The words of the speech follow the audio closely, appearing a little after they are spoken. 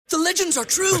The legends are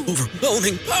true.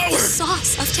 Overwhelming power!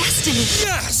 Sauce of destiny.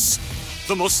 Yes!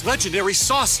 The most legendary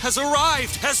sauce has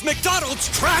arrived as McDonald's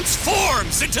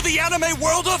transforms into the anime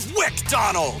world of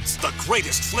WickDonald's. The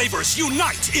greatest flavors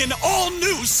unite in all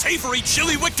new savory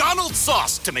chili McDonald's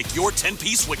sauce to make your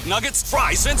 10-piece Wick Nuggets,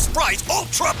 fries, and Sprite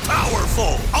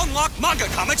ultra-powerful. Unlock manga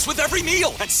comics with every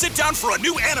meal and sit down for a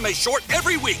new anime short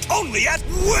every week only at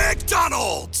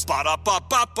WickDonald's.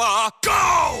 Ba-da-ba-ba-ba,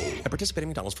 go! At participating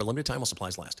McDonald's for a limited time while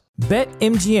supplies last.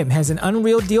 BetMGM has an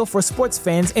unreal deal for sports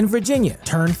fans in Virginia.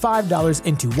 Turn $5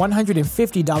 into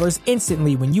 $150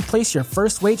 instantly when you place your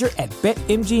first wager at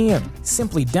BetMGM.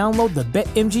 Simply download the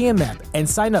BetMGM app and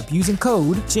sign up using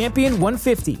code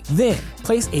Champion150. Then,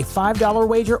 place a $5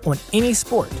 wager on any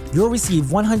sport. You'll receive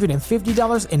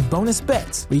 $150 in bonus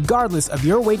bets, regardless of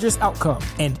your wager's outcome.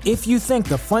 And if you think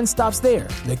the fun stops there,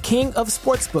 the King of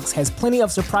Sportsbooks has plenty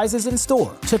of surprises in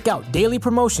store. Check out daily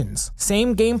promotions,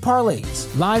 same-game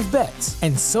parlays, live bets,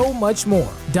 and so much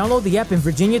more. Download the app in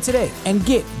Virginia today and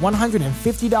get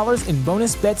 $150 in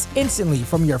bonus bets instantly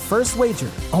from your first wager.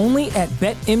 Only at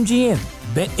BetMGM.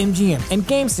 BetMGM and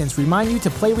GameSense remind you to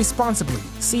play responsibly.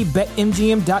 See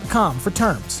BetMGM.com for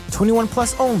terms. 21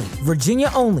 plus only. Virginia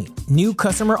only. New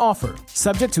customer offer.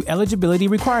 Subject to eligibility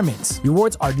requirements.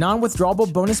 Rewards are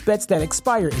non-withdrawable bonus bets that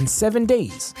expire in 7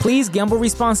 days. Please gamble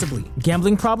responsibly.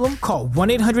 Gambling problem? Call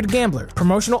 1-800-GAMBLER.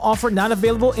 Promotional offer not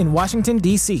available in Washington,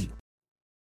 D.C.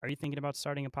 Are you thinking about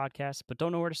starting a podcast but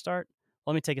don't know where to start?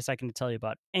 Let me take a second to tell you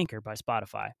about Anchor by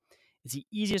Spotify. It's the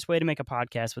easiest way to make a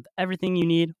podcast with everything you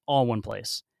need all in one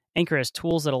place. Anchor has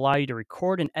tools that allow you to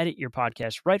record and edit your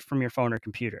podcast right from your phone or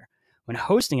computer. When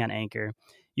hosting on Anchor,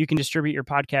 you can distribute your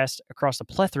podcast across a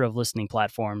plethora of listening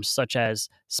platforms such as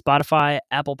Spotify,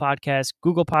 Apple Podcasts,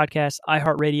 Google Podcasts,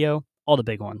 iHeartRadio, all the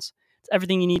big ones. It's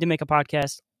everything you need to make a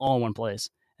podcast all in one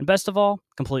place. And best of all,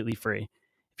 completely free.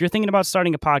 If you're thinking about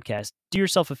starting a podcast, do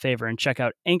yourself a favor and check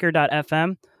out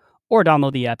Anchor.fm or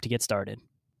download the app to get started.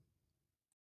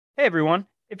 Hey everyone,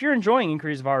 if you're enjoying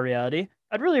Inquiries of Our Reality,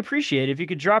 I'd really appreciate it if you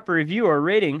could drop a review or a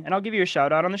rating and I'll give you a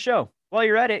shout out on the show. While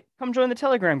you're at it, come join the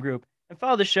Telegram group and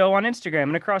follow the show on Instagram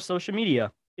and across social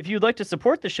media. If you'd like to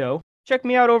support the show, check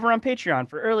me out over on Patreon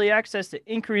for early access to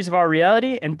Inquiries of Our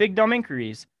Reality and Big Dumb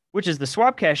Inquiries, which is the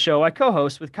Swapcast show I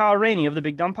co-host with Kyle Rainey of the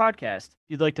Big Dumb Podcast. If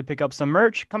you'd like to pick up some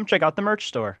merch, come check out the merch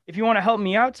store. If you want to help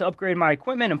me out to upgrade my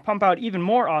equipment and pump out even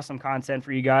more awesome content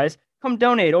for you guys, come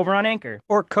donate over on Anchor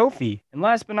or Ko-fi. And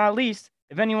last but not least,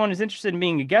 if anyone is interested in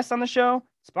being a guest on the show,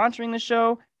 sponsoring the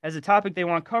show, has a topic they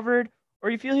want covered,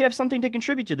 or you feel you have something to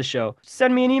contribute to the show,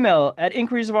 send me an email at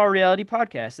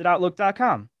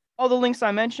inquiriesofourrealitypodcast@outlook.com. All the links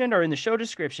I mentioned are in the show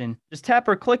description. Just tap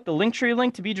or click the Linktree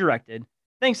link to be directed.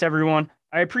 Thanks, everyone.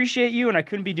 I appreciate you, and I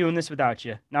couldn't be doing this without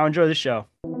you. Now enjoy the show.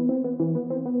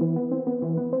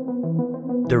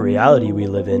 The reality we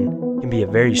live in can be a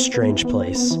very strange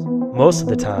place. Most of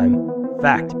the time,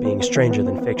 fact being stranger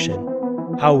than fiction.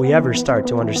 How will we ever start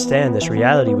to understand this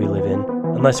reality we live in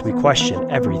unless we question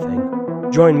everything?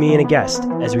 Join me and a guest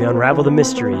as we unravel the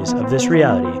mysteries of this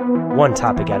reality, one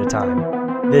topic at a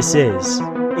time. This is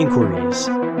Inquiries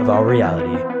of Our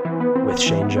Reality with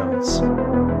Shane Jones.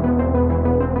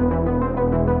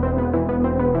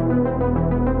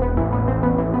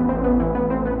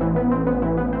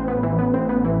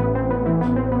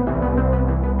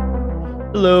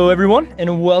 Hello, everyone,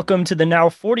 and welcome to the now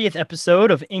 40th episode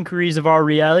of Inquiries of Our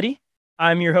Reality.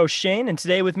 I'm your host, Shane, and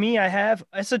today with me I have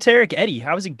Esoteric Eddie.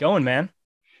 How's it going, man?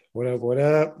 What up, what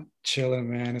up?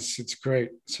 Chilling, man. It's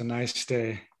great. It's a nice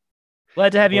day.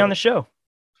 Glad to have you on the show.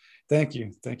 Thank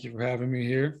you. Thank you for having me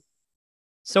here.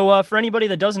 So for anybody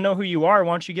that doesn't know who you are,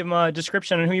 why don't you give them a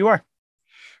description on who you are?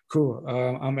 Cool.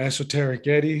 I'm Esoteric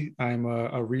Eddie. I'm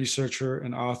a researcher,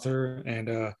 an author, and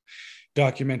a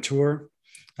documentator.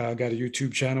 I got a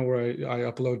YouTube channel where I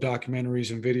upload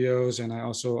documentaries and videos, and I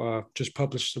also just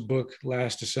published a book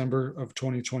last December of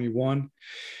 2021.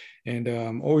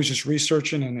 And always just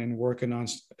researching and working on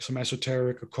some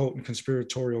esoteric, occult, and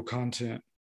conspiratorial content.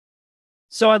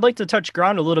 So I'd like to touch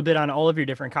ground a little bit on all of your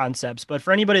different concepts, but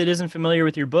for anybody that isn't familiar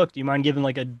with your book, do you mind giving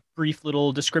like a brief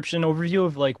little description overview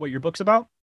of like what your book's about?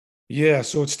 Yeah,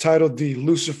 so it's titled The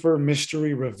Lucifer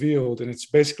Mystery Revealed, and it's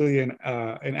basically an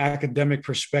academic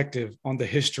perspective on the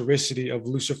historicity of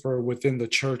Lucifer within the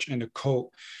church and the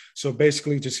cult. So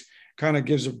basically just kind of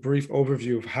gives a brief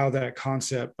overview of how that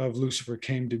concept of Lucifer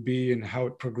came to be and how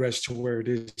it progressed to where it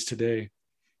is today.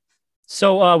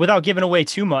 So without giving away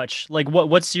too much, like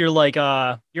what's your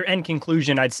your end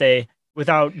conclusion, I'd say,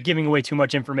 without giving away too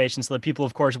much information so that people,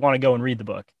 of course, want to go and read the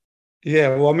book?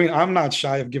 Yeah, well, I mean, I'm not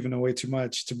shy of giving away too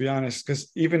much, to be honest,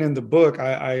 because even in the book,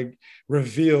 I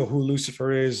reveal who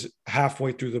Lucifer is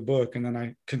halfway through the book, and then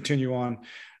I continue on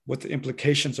what the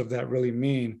implications of that really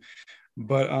mean.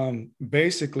 But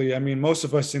basically, I mean, most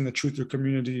of us in the truther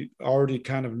community already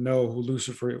kind of know who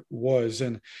Lucifer was.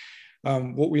 And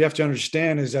what we have to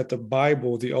understand is that the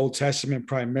Bible, the Old Testament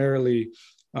primarily,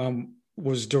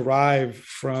 was derived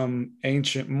from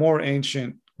more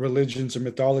ancient religions and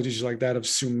mythologies like that of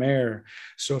Sumer.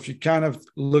 So if you kind of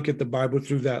look at the Bible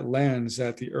through that lens,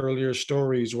 that the earlier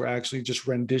stories were actually just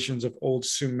renditions of old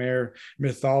Sumer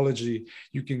mythology,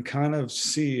 you can kind of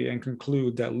see and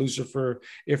conclude that Lucifer,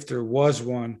 if there was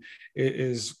one, it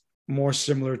is more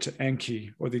similar to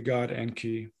Enki, or the god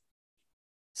Enki.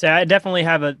 So I definitely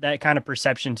have that kind of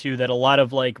perception too, that a lot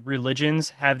of like religions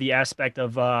have the aspect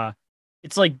of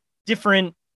it's like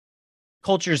different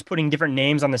cultures putting different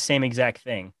names on the same exact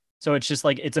thing. So it's just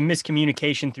like it's a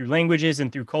miscommunication through languages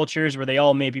and through cultures where they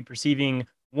all may be perceiving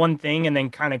one thing and then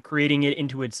kind of creating it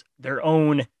into their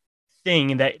own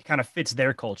thing that kind of fits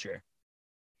their culture.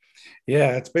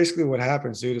 Yeah, it's basically what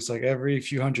happens, dude. It's like every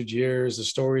few hundred years, the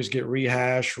stories get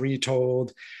rehashed,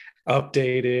 retold,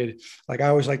 updated. Like I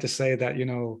always like to say that,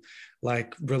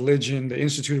 like religion, the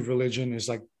Institute of Religion is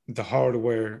like the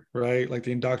hardware, right? Like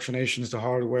the indoctrination is the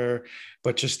hardware,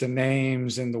 but just the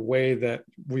names and the way that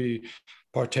we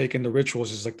partake in the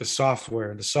rituals is like the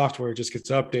software. The software just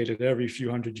gets updated every few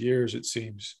hundred years, it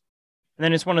seems. And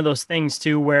then it's one of those things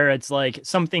too where it's like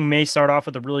something may start off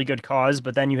with a really good cause,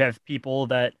 but then you have people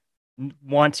that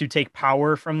want to take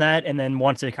power from that and then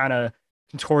want to kind of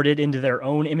contort it into their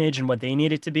own image and what they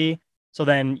need it to be. So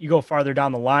then you go farther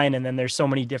down the line, and then there's so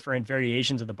many different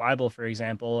variations of the Bible, for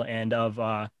example, and of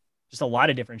just a lot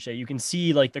of different shit. You can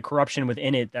see like the corruption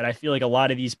within it that I feel like a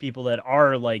lot of these people that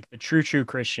are like the true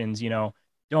Christians,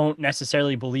 don't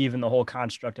necessarily believe in the whole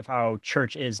construct of how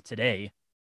church is today.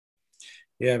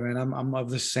 Yeah, man, I'm of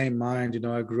the same mind.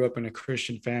 I grew up in a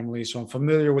Christian family, so I'm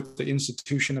familiar with the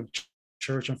institution of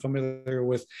church. I'm familiar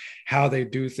with how they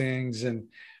do things,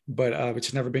 but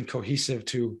it's never been cohesive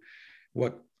to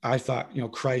what I thought,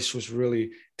 Christ was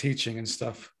really teaching and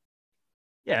stuff.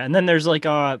 Yeah, and then there's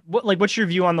what's your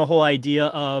view on the whole idea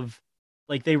of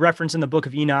like they reference in the book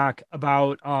of Enoch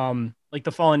about like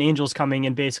the fallen angels coming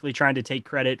and basically trying to take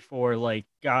credit for like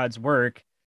God's work.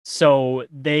 So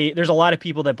there's a lot of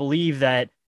people that believe that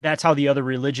that's how the other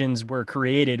religions were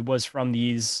created, was from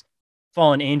these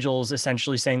fallen angels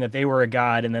essentially saying that they were a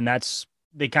god, and then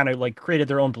they kind of like created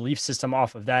their own belief system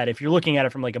off of that, if you're looking at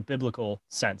it from like a biblical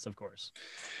sense, of course.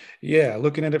 Yeah,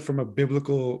 looking at it from a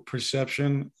biblical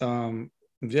perception,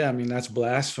 yeah, I mean, that's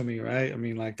blasphemy, right? I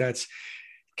mean, like that's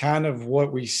kind of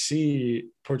what we see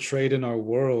portrayed in our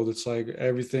world. It's like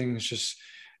everything's just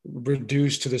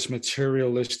reduced to this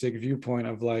materialistic viewpoint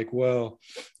of like, well,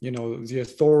 the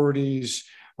authorities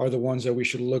are the ones that we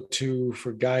should look to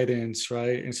for guidance,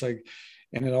 right? And it's like,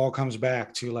 and it all comes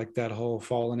back to like that whole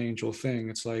fallen angel thing.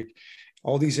 It's like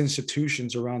all these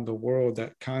institutions around the world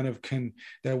that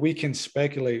that we can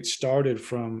speculate started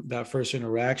from that first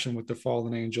interaction with the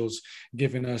fallen angels,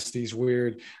 giving us these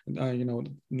weird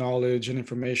knowledge and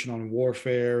information on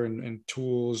warfare and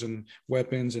tools and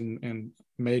weapons and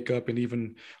makeup and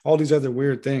even all these other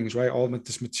weird things, right? All of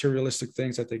this materialistic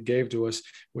things that they gave to us,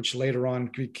 which later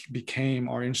on became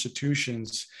our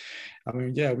institutions. I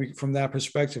mean, yeah, from that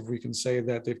perspective, we can say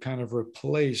that they've kind of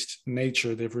replaced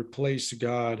nature, they've replaced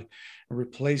God, and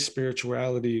replaced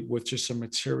spirituality with just a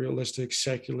materialistic,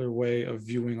 secular way of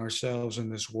viewing ourselves in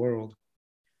this world.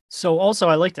 So also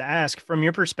I like to ask, from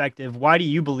your perspective, why do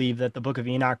you believe that the book of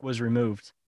Enoch was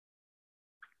removed?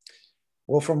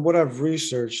 Well, from what I've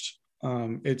researched,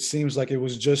 it seems like it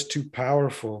was just too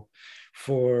powerful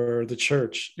for the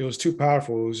church. It was too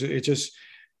powerful. It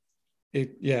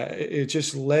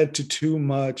just led to too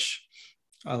much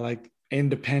like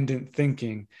independent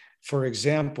thinking. For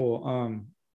example,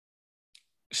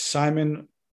 Simon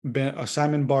Bar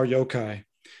Yochai,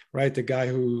 right? The guy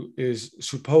who is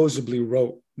supposedly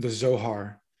wrote the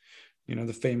Zohar,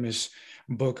 the famous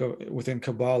book within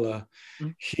Kabbalah.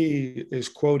 Mm-hmm. He is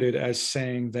quoted as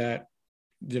saying that,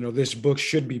 this book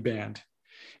should be banned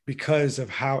because of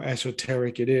how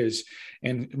esoteric it is.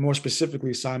 And more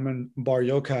specifically, Simon Bar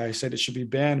Yochai said it should be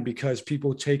banned because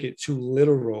people take it too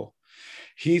literal.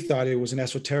 He thought it was an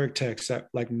esoteric text that,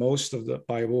 like most of the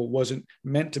Bible, wasn't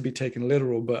meant to be taken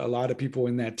literal, but a lot of people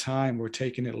in that time were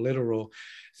taking it literal.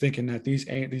 thinking that these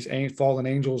ain't fallen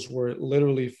angels were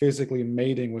literally physically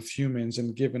mating with humans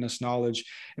and giving us knowledge.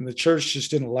 And the church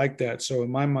just didn't like that. So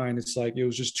in my mind, it's like it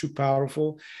was just too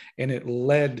powerful, and it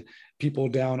led people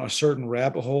down a certain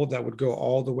rabbit hole that would go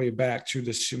all the way back to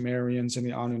the Sumerians and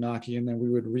the Anunnaki. And then we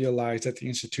would realize that the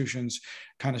institutions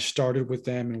kind of started with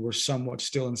them and were somewhat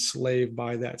still enslaved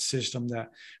by that system that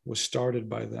was started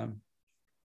by them.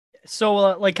 So,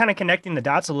 like, kind of connecting the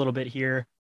dots a little bit here.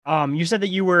 You said that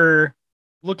you were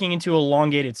looking into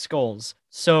elongated skulls.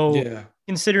 So, Yeah.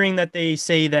 considering that they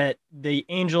say that the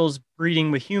angels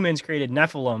breeding with humans created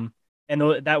Nephilim, and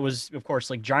that was, of course,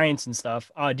 like giants and stuff.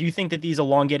 Do you think that these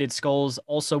elongated skulls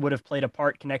also would have played a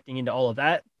part connecting into all of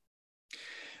that?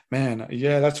 Man,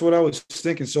 yeah, that's what I was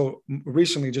thinking. So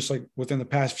recently, just like within the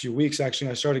past few weeks, actually,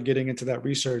 I started getting into that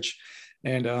research.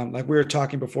 And like we were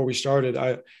talking before we started,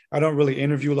 I don't really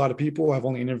interview a lot of people. I've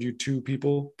only interviewed 2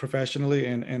 people professionally.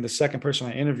 And the second person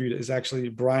I interviewed is actually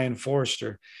Brian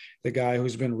Forrester, the guy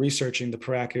who's been researching the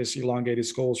Paracas elongated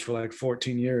skulls for like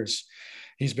 14 years.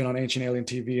 He's been on Ancient Alien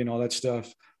TV and all that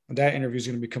stuff. That interview is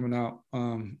going to be coming out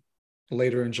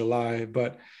later in July.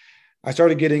 But I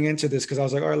started getting into this because I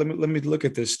was like, all right, let me look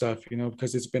at this stuff,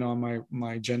 because it's been on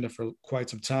my agenda for quite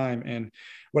some time. And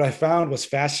what I found was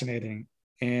fascinating.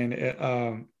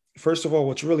 And first of all,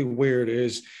 what's really weird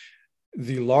is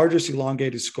the largest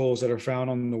elongated skulls that are found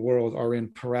in the world are in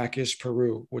Paracas,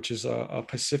 Peru, which is a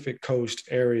Pacific coast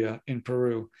area in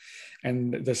Peru.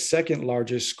 And the second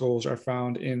largest skulls are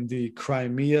found in the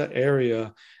Crimea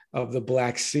area of the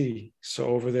Black Sea. So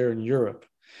over there in Europe,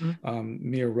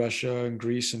 near Russia and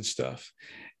Greece and stuff.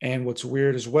 And what's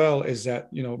weird as well is that,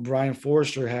 Brian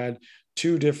Forrester had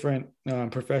 2 different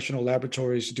professional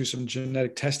laboratories to do some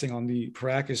genetic testing on the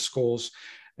Paracas skulls.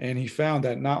 And he found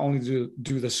that not only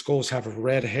do the skulls have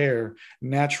red hair,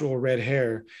 natural red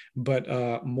hair,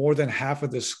 but more than half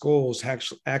of the skulls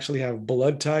actually have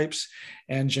blood types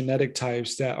and genetic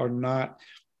types that are not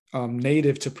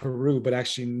native to Peru, but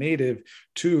actually native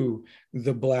to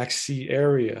the Black Sea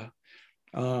area.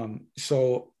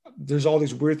 So there's all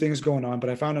these weird things going on, but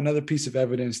I found another piece of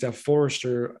evidence that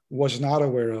Forrester was not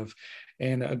aware of.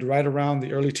 And right around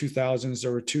the early 2000s,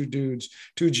 there were 2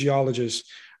 geologists.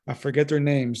 I forget their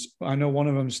names. I know one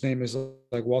of them's name is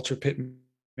like Walter Pittman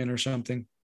or something,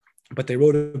 but they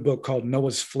wrote a book called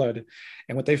Noah's Flood.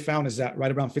 And what they found is that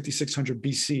right around 5600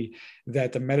 BC,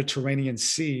 that the Mediterranean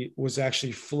Sea was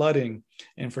actually flooding.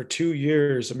 And for 2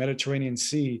 years, the Mediterranean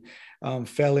Sea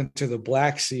fell into the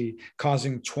Black Sea,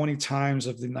 causing 20 times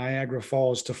of the Niagara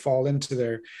Falls to fall into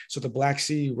there. So the Black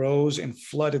Sea rose and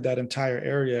flooded that entire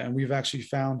area. And we've actually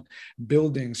found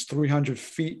buildings 300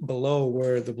 feet below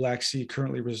where the Black Sea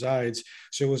currently resides.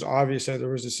 So it was obvious that there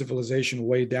was a civilization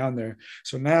way down there.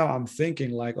 So now I'm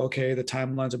thinking like, okay, the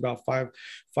timeline's about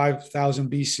 5,000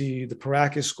 BC. The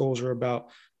Paracas skulls are about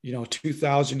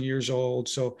 2,000 years old.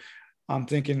 So I'm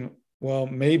thinking, well,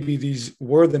 maybe these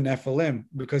were the Nephilim,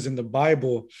 because in the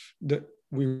Bible,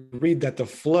 we read that the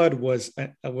flood was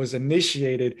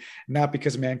initiated not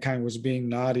because mankind was being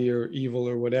naughty or evil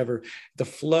or whatever. The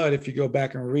flood, if you go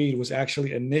back and read, was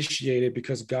actually initiated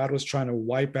because God was trying to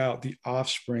wipe out the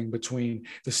offspring between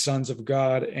the sons of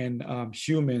God and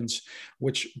humans,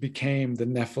 which became the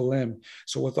Nephilim.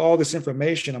 So with all this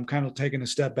information, I'm kind of taking a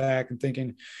step back and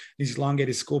thinking these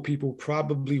elongated skull people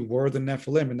probably were the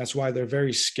Nephilim, and that's why they're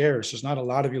very scarce. There's not a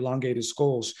lot of elongated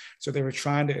skulls, so they were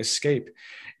trying to escape.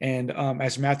 And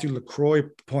as Matthew LaCroix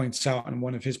points out in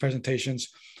one of his presentations,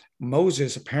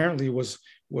 Moses apparently was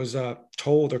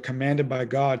told or commanded by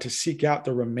God to seek out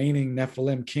the remaining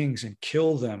Nephilim kings and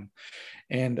kill them.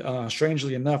 And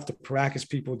strangely enough, the Paracas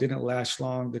people didn't last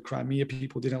long. The Crimea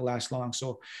people didn't last long.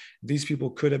 So these people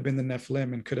could have been the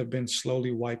Nephilim and could have been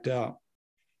slowly wiped out.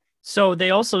 So they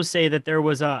also say that there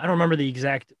was I don't remember the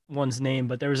exact one's name,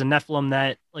 but there was a Nephilim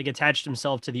that like attached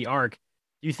himself to the ark.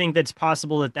 Do you think that's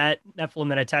possible that Nephilim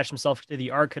that attached himself to the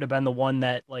ark could have been the one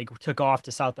that like took off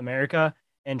to South America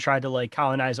and tried to like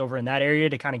colonize over in that area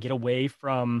to kind of get away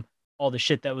from all the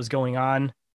shit that was going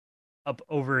on up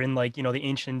over in like, the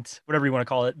ancient, whatever you want to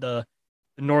call it, the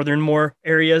northern more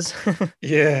areas?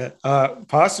 Yeah,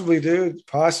 possibly, dude.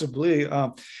 Possibly.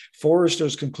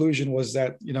 Forrester's conclusion was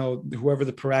that, whoever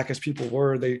the Paracas people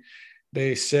were,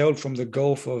 they sailed from the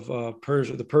Gulf of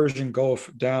Persia, the Persian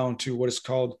Gulf, down to what is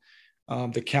called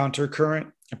the counter current.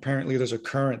 Apparently there's a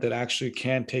current that actually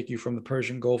can take you from the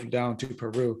Persian Gulf down to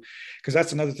Peru, because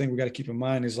that's another thing we got to keep in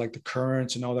mind is like the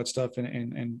currents and all that stuff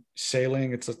and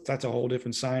sailing. That's a whole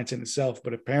different science in itself,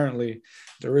 but apparently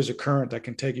there is a current that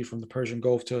can take you from the Persian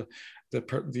Gulf to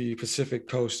the Pacific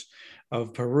coast.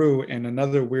 of Peru. And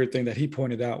another weird thing that he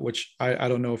pointed out, which I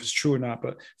don't know if it's true or not,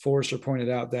 but Forrester pointed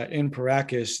out that in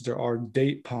Paracas, there are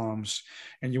date palms,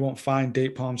 and you won't find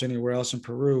date palms anywhere else in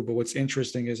Peru. But what's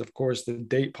interesting is, of course, the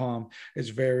date palm is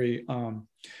very,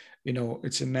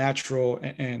 it's a natural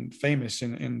and famous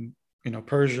in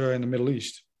Persia and the Middle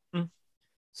East.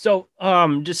 So,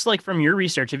 just like from your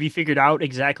research, have you figured out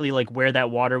exactly like where that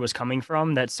water was coming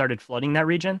from that started flooding that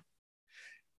region?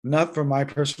 Not from my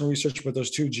personal research, but those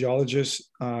two geologists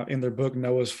in their book,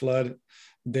 Noah's Flood,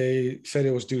 they said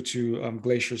it was due to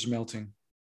glaciers melting.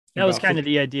 That was kind of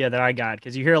the idea that I got,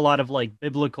 because you hear a lot of like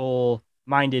biblical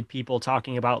minded people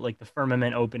talking about like the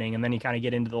firmament opening, and then you kind of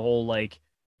get into the whole like,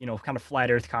 kind of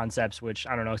flat earth concepts, which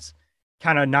I don't know, it's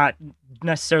kind of not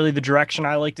necessarily the direction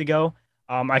I like to go.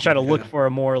 I try to look for a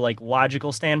more like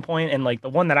logical standpoint, and like the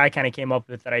one that I kind of came up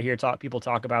with that I hear people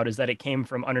talk about is that it came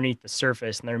from underneath the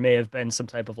surface, and there may have been some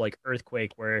type of like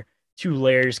earthquake where two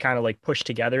layers kind of like push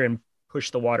together and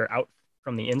push the water out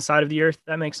from the inside of the earth. If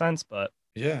that makes sense, but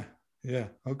yeah,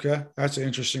 okay, that's an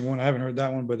interesting one. I haven't heard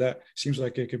that one, but that seems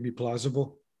like it could be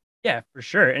plausible. yeah, for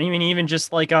sure. And even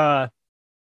just like it's kind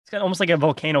of almost like a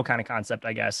volcano kind of concept,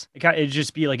 I guess. It'd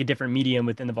just be like a different medium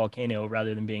within the volcano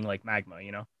rather than being like magma.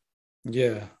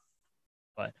 Yeah.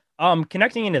 But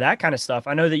connecting into that kind of stuff,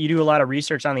 I know that you do a lot of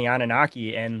research on the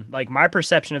Anunnaki, and like my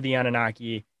perception of the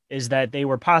Anunnaki is that they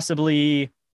were possibly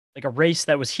like a race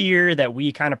that was here that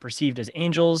we kind of perceived as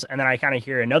angels, and then I kind of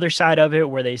hear another side of it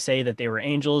where they say that they were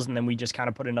angels, and then we just kind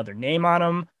of put another name on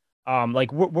them.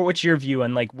 Like what's your view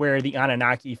on like where the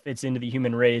Anunnaki fits into the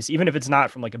human race, even if it's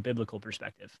not from like a biblical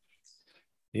perspective?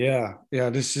 Yeah,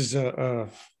 this is a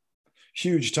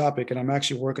huge topic, and I'm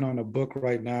actually working on a book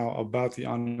right now about the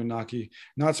Anunnaki,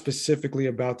 not specifically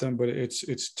about them, but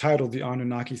it's titled The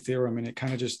Anunnaki Theorem, and it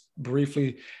kind of just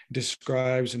briefly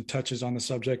describes and touches on the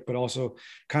subject, but also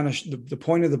kind of the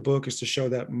point of the book is to show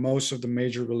that most of the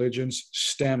major religions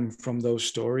stem from those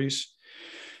stories.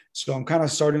 So I'm kind of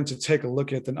starting to take a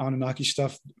look at the Anunnaki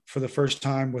stuff for the first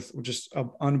time with just an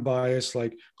unbiased,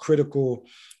 like critical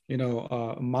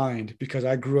mind, because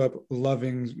I grew up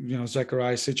loving,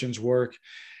 Zecharia Sitchin's work.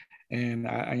 And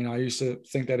I used to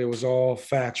think that it was all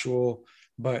factual,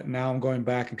 but now I'm going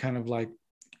back and kind of like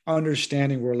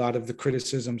understanding where a lot of the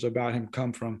criticisms about him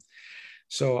come from.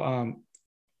 So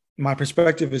my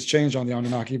perspective has changed on the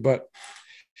Anunnaki, but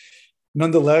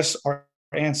nonetheless, our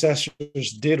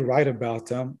ancestors did write about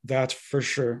them. That's for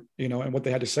sure. And what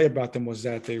they had to say about them was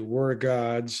that they were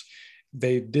gods.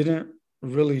 They didn't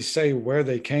really say where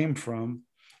they came from.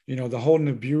 The whole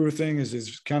Nibiru thing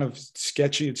is kind of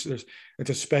sketchy. It's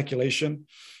a speculation.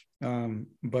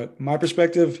 But my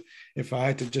perspective, if I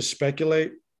had to just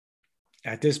speculate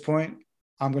at this point,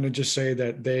 I'm going to just say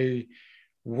that they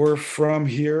were from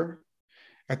here,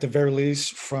 at the very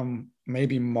least, from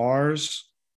maybe Mars.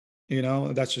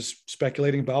 That's just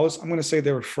speculating. But I'm going to say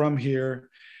they were from here,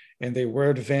 and they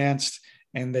were advanced,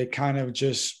 and they kind of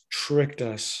just tricked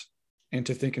us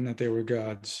into thinking that they were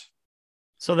gods.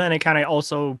 So then it kind of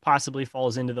also possibly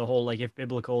falls into the whole, like, if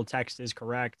biblical text is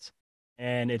correct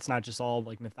and it's not just all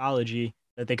like mythology,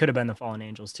 that they could have been the fallen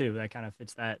angels too. That kind of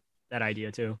fits that idea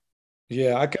too.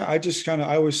 Yeah, I just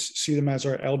I always see them as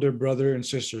our elder brother and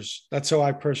sisters. That's how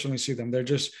I personally see them. They're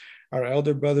just our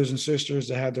elder brothers and sisters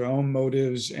that had their own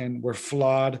motives and were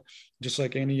flawed, just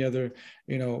like any other,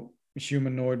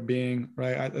 humanoid being,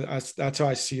 right? That's how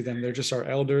I see them. They're just our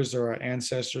elders. They're our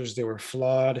ancestors. They were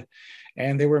flawed,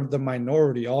 and they were the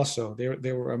minority also.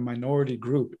 They were a minority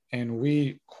group, and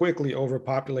we quickly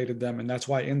overpopulated them. And that's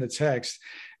why in the text,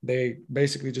 they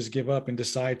basically just give up and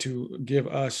decide to give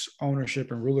us ownership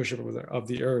and rulership of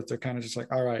the earth. They're kind of just like,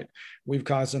 all right, we've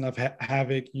caused enough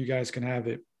havoc. You guys can have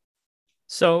it.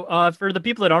 So for the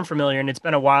people that aren't familiar, and it's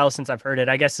been a while since I've heard it,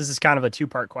 I guess this is kind of a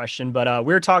two-part question, but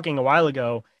we were talking a while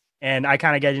ago, and I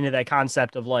kind of get into that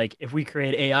concept of like, if we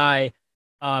create AI,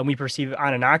 we perceive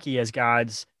Anunnaki as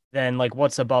gods, then like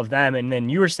what's above them? And then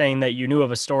you were saying that you knew of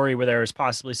a story where there was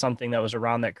possibly something that was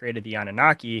around that created the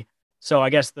Anunnaki. So I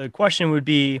guess the question would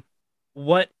be,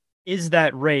 what is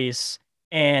that race?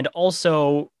 And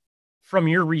also, from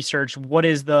your research, what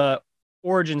is the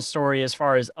origin story as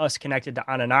far as us connected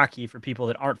to Anunnaki for people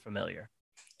that aren't familiar?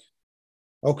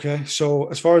 Okay, so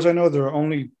as far as I know, there are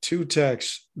only two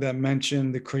texts that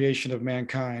mention the creation of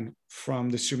mankind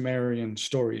from the Sumerian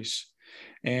stories.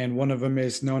 And one of them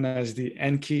is known as the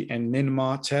Enki and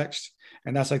Ninmah text.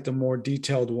 And that's like the more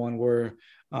detailed one where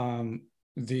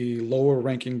the lower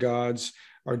ranking gods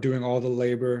are doing all the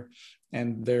labor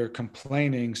and they're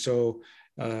complaining. So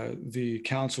the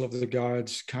council of the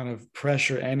gods kind of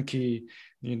pressure Enki,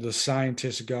 the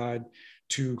scientist god,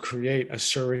 to create a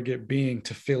surrogate being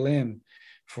to fill in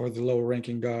for the lower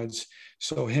ranking gods.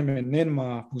 So him and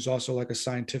Ninmah, who's also like a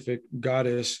scientific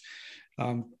goddess,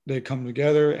 they come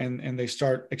together and they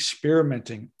start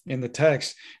experimenting in the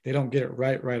text. They don't get it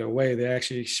right away. They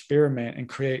actually experiment and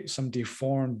create some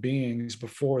deformed beings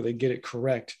before they get it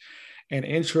correct. And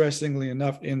interestingly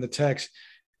enough, in the text,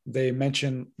 they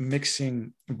mention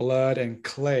mixing blood and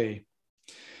clay.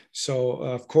 So,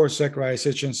 of course, Zecharia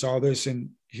Sitchin saw this and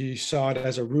he saw it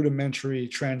as a rudimentary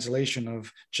translation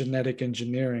of genetic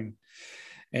engineering.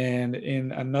 And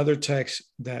in another text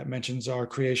that mentions our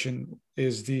creation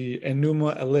is the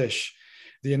Enuma Elish.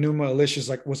 The Enuma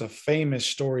Elish was a famous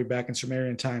story back in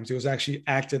Sumerian times. It was actually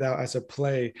acted out as a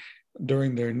play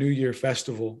during their New Year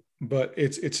festival. But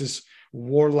it's this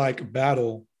warlike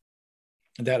battle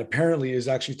that apparently is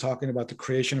actually talking about the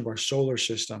creation of our solar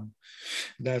system.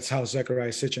 That's how Zecharia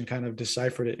Sitchin kind of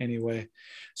deciphered it anyway.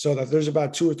 So that there's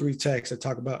about 2 or 3 texts that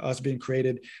talk about us being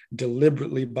created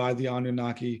deliberately by the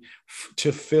Anunnaki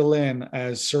to fill in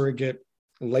as surrogate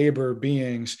labor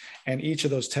beings. And each of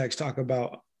those texts talk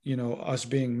about, us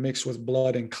being mixed with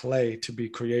blood and clay to be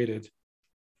created.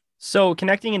 So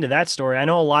connecting into that story, I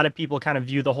know a lot of people kind of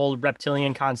view the whole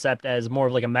reptilian concept as more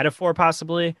of like a metaphor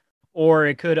possibly, or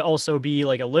it could also be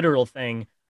like a literal thing.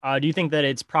 Do you think that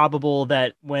it's probable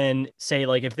that when, say,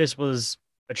 like if this was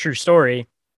a true story,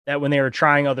 that when they were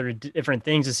trying other different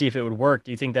things to see if it would work,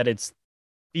 do you think that it's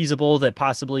feasible that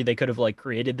possibly they could have like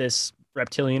created this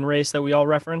reptilian race that we all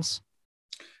reference?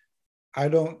 I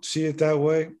don't see it that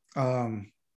way.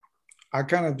 I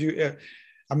kind of view it.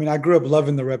 I mean, I grew up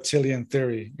loving the reptilian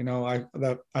theory.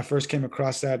 I first came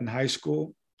across that in high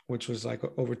school, which was like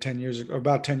over 10 years ago, or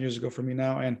about 10 years ago for me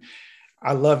now. And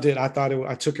I loved it. I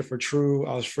took it for true.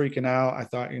 I was freaking out. I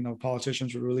thought,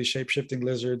 politicians were really shape-shifting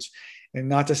lizards, and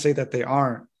not to say that they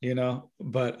aren't,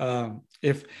 but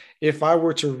if I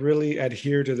were to really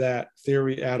adhere to that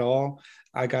theory at all,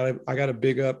 I gotta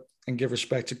big up and give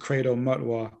respect to Credo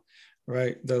Mutwa,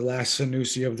 right? The last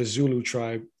Sanusi of the Zulu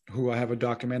tribe, who I have a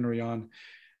documentary on.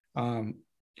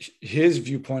 His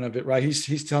viewpoint of it, right?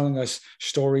 He's telling us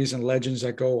stories and legends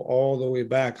that go all the way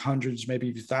back hundreds,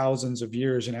 maybe thousands of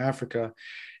years in Africa.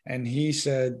 And he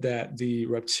said that the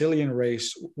reptilian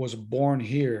race was born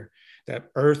here, that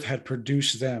Earth had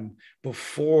produced them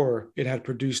before it had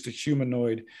produced the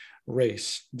humanoid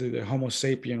race, the Homo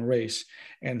sapien race.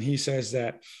 And he says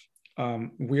that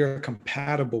we are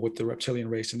compatible with the reptilian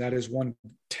race. And that is one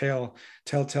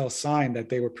telltale sign that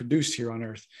they were produced here on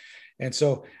Earth. And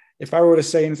so if I were to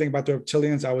say anything about the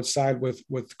reptilians, I would side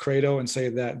with Credo and say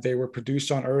that they were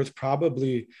produced on Earth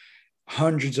probably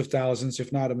hundreds of thousands,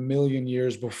 if not 1 million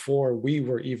years before we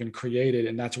were even created.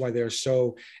 And that's why they're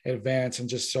so advanced and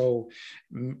just so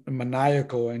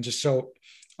maniacal and just so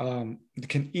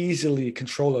can easily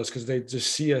control us, because they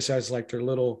just see us as like their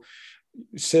little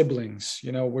siblings.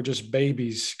 We're just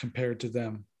babies compared to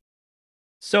them.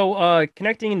 So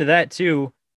connecting into that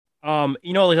too, like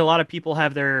a lot of people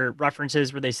have their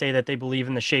references where they say that they believe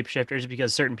in the shapeshifters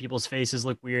because certain people's faces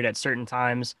look weird at certain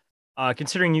times.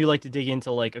 Considering you like to dig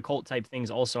into like occult type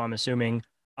things also, I'm assuming,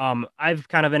 I've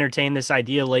kind of entertained this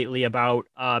idea lately about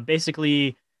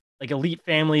basically like elite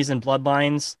families and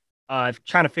bloodlines,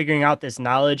 trying to figuring out this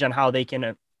knowledge on how they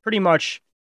can pretty much,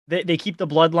 they keep the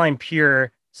bloodline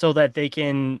pure so that they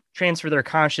can transfer their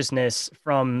consciousness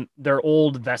from their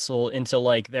old vessel into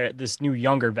like this new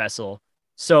younger vessel.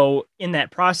 So in that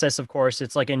process, of course,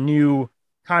 it's like a new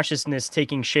consciousness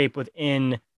taking shape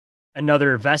within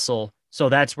another vessel. So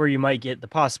that's where you might get the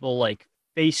possible like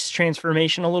face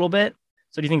transformation a little bit.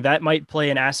 So do you think that might play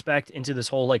an aspect into this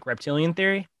whole like reptilian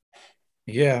theory?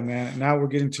 Yeah, man. Now we're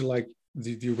getting to like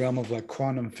the realm of like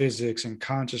quantum physics and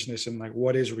consciousness and like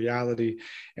what is reality.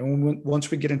 And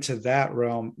once we get into that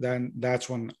realm, then that's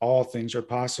when all things are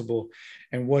possible.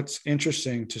 And what's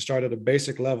interesting, to start at a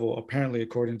basic level, apparently,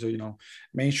 according to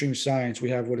mainstream science,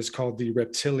 we have what is called the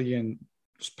reptilian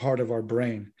part of our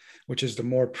brain, which is the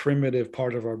more primitive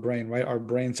part of our brain, right? Our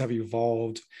brains have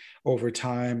evolved over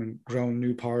time and grown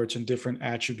new parts and different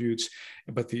attributes.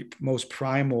 But the most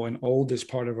primal and oldest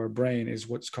part of our brain is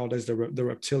what's called as the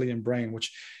reptilian brain,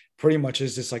 which pretty much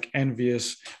is this like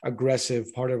envious,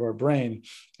 aggressive part of our brain.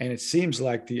 And it seems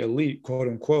like the elite, quote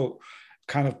unquote,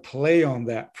 kind of play on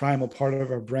that primal part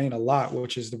of our brain a lot,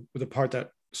 which is the part that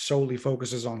solely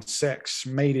focuses on sex,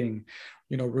 mating,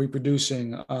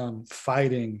 reproducing,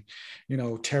 fighting,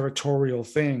 territorial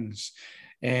things.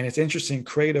 And it's interesting,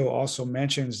 Credo also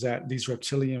mentions that these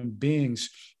reptilian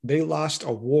beings, they lost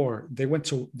a war. They went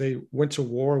to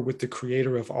war with the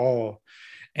creator of all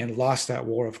and lost that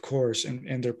war, of course.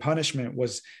 And their punishment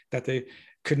was that they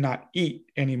could not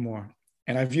eat anymore.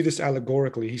 And I view this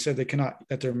allegorically. He said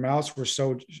that their mouths were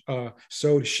sewed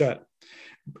shut,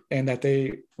 and that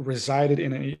they resided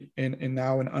in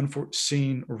now an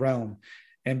unforeseen realm.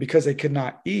 And because they could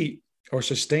not eat or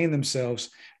sustain themselves,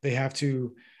 they have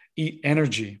to eat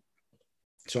energy.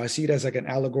 So I see it as like an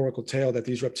allegorical tale that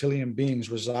these reptilian beings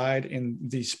reside in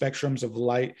these spectrums of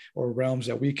light or realms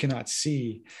that we cannot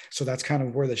see. So that's kind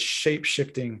of where the shape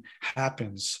shifting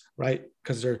happens, right?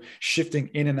 Because they're shifting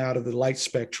in and out of the light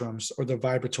spectrums or the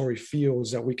vibratory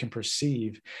fields that we can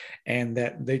perceive, and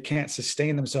that they can't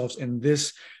sustain themselves in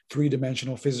this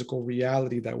three-dimensional physical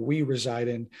reality that we reside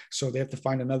in. So they have to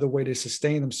find another way to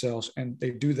sustain themselves. And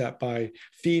they do that by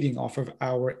feeding off of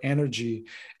our energy,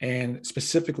 and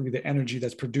specifically the energy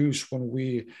that's produced when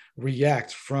we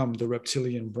react from the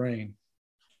reptilian brain.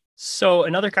 So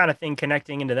another kind of thing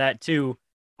connecting into that too,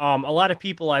 a lot of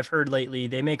people I've heard lately,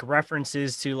 they make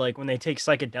references to like when they take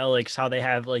psychedelics, how they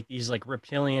have like these like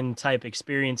reptilian type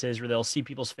experiences where they'll see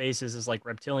people's faces as like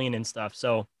reptilian and stuff.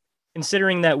 So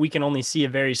considering that we can only see a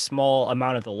very small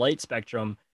amount of the light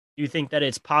spectrum, do you think that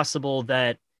it's possible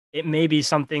that it may be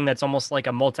something that's almost like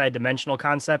a multi-dimensional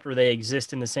concept where they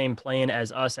exist in the same plane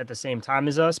as us at the same time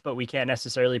as us, but we can't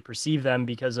necessarily perceive them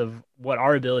because of what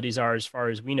our abilities are as far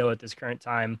as we know at this current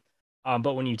time?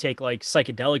 But when you take like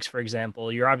psychedelics, for example,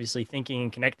 you're obviously thinking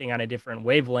and connecting on a different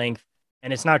wavelength.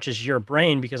 And it's not just your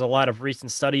brain, because a lot of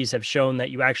recent studies have shown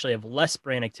that you actually have less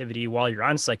brain activity while you're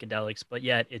on psychedelics, but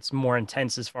yet it's more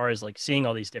intense as far as like seeing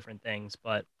all these different things.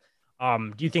 But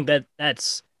do you think that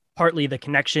that's partly the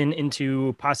connection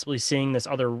into possibly seeing this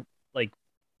other like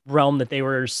realm that they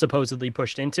were supposedly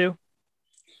pushed into?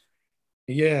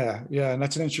 Yeah, and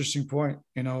that's an interesting point,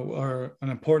 or an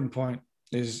important point.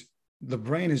 Is the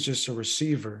brain is just a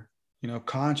receiver.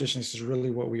 Consciousness is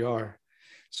really what we are.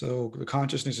 So the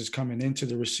consciousness is coming into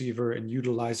the receiver and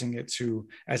utilizing it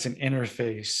as an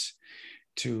interface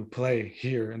to play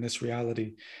here in this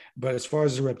reality. But as far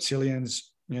as the reptilians,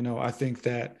 I think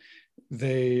that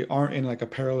they aren't in like a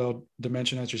parallel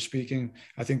dimension as you're speaking.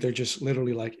 I think they're just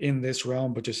literally like in this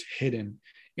realm, but just hidden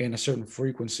in a certain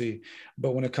frequency.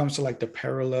 But when it comes to like the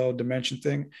parallel dimension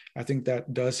thing, I think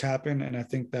that does happen. And I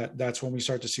think that that's when we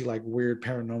start to see like weird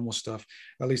paranormal stuff.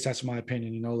 At least that's my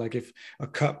opinion. Like if a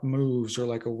cup moves or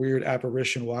like a weird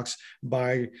apparition walks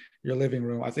by your living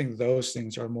room, I think those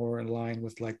things are more in line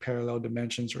with like parallel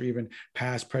dimensions, or even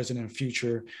past, present, and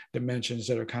future dimensions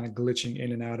that are kind of glitching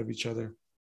in and out of each other.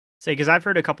 Say, because I've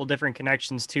heard a couple different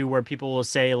connections too, where people will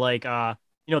say like,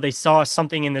 they saw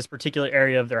something in this particular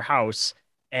area of their house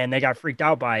and they got freaked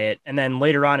out by it, and then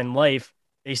later on in life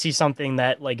they see something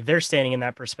that like they're standing in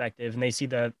that perspective, and they see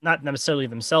the not necessarily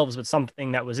themselves, but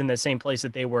something that was in the same place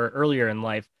that they were earlier in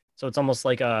life. So it's almost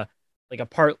like a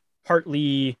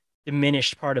partly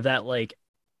diminished part of that like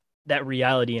that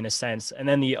reality in a sense. And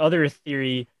then the other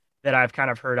theory that I've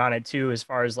kind of heard on it too, as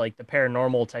far as like the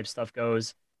paranormal type stuff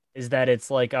goes, is that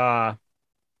it's like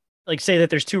say that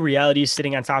there's two realities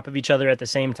sitting on top of each other at the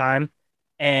same time,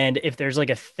 and if there's like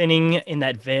a thinning in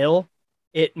that veil,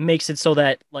 it makes it so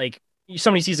that like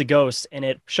somebody sees a ghost and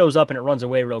it shows up and it runs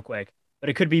away real quick.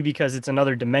 But it could be because it's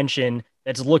another dimension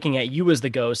that's looking at you as the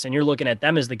ghost and you're looking at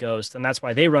them as the ghost, and that's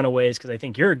why they run away, is because they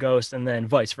think you're a ghost, and then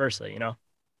vice versa.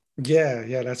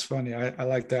 Yeah, that's funny. I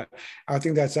like that. I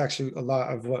think that's actually a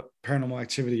lot of what paranormal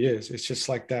activity is. It's just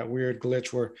like that weird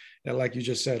glitch where, like you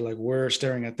just said, like we're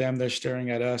staring at them, they're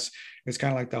staring at us. It's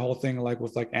kind of like the whole thing, like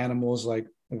with like animals, like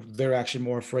they're actually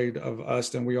more afraid of us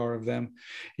than we are of them.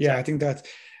 Yeah, I think that's,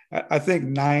 I think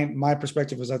my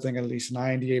perspective is I think at least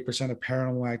 98% of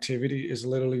paranormal activity is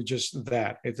literally just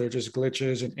that. They're just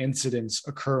glitches and incidents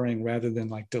occurring rather than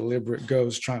like deliberate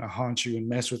ghosts trying to haunt you and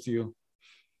mess with you.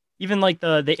 Even like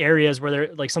the areas where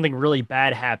there like something really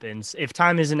bad happens, if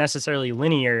time isn't necessarily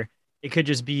linear, it could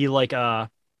just be like a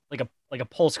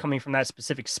pulse coming from that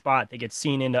specific spot that gets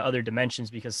seen into other dimensions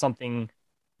because something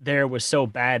there was so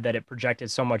bad that it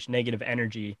projected so much negative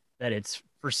energy that it's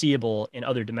foreseeable in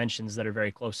other dimensions that are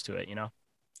very close to it.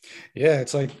 Yeah,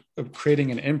 it's like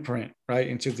creating an imprint, right,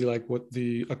 into the like what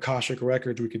the Akashic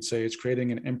records, we could say. It's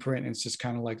creating an imprint, and it's just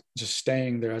kind of like just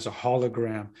staying there as a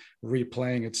hologram,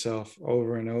 replaying itself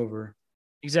over and over.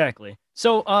 Exactly.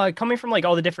 So coming from like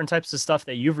all the different types of stuff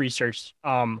that you've researched,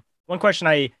 one question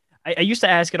I used to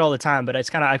ask it all the time, but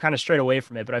I kind of strayed away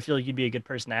from it, but I feel like you'd be a good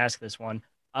person to ask this one.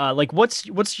 Like what's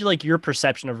like your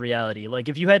perception of reality? Like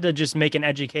if you had to just make an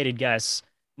educated guess,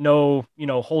 no,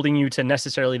 holding you to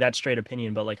necessarily that straight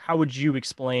opinion, but like how would you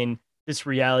explain this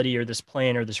reality or this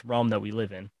plane or this realm that we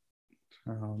live in?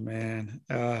 Oh man.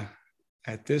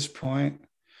 At this point,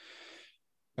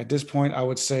 I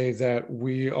would say that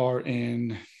we are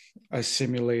in a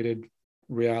simulated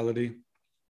reality.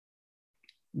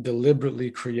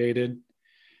 deliberately created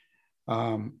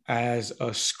as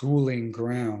a schooling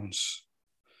grounds.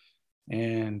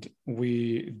 And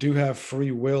we do have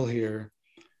free will here,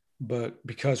 but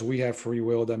because we have free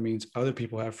will, that means other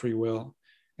people have free will,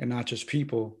 and not just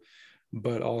people,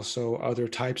 but also other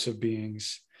types of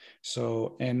beings.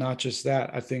 So, and not just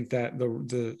that, I think that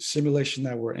the simulation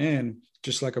that we're in,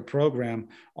 just like a program,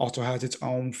 also has its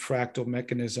own fractal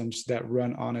mechanisms that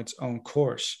run on its own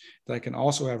course that can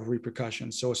also have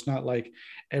repercussions. So it's not like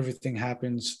everything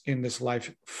happens in this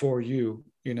life for you.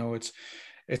 You know, it's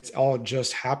all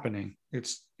just happening.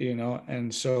 It's, you know,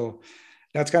 and so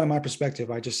that's kind of my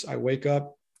perspective. I wake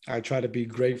up, I try to be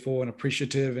grateful and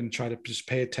appreciative and try to just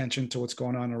pay attention to what's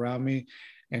going on around me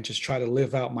and just try to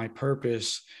live out my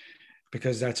purpose,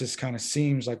 because that just kind of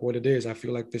seems like what it is. I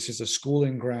feel like this is a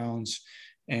schooling grounds,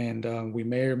 and we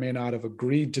may or may not have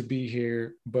agreed to be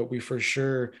here, but we for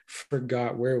sure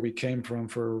forgot where we came from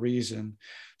for a reason.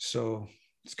 So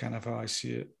it's kind of how I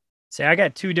see it. See, I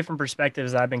got two different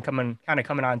perspectives that I've been coming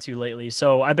on to lately.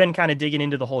 So I've been kind of digging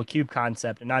into the whole cube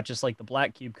concept and not just like the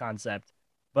black cube concept.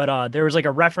 But there was like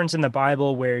a reference in the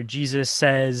Bible where Jesus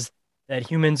says that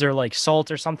humans are like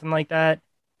salt or something like that.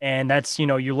 And that's, you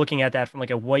know, you're looking at that from like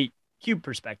a white cube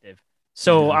perspective.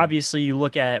 So Yeah. obviously you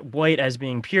look at white as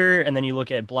being pure and then you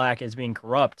look at black as being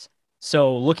corrupt.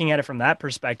 So looking at it from that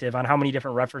perspective on how many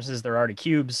different references there are to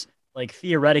cubes, like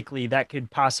theoretically that could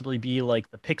possibly be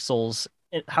like the pixels,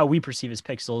 how we perceive as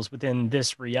pixels within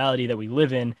this reality that we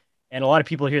live in. And a lot of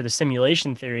people hear the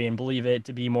simulation theory and believe it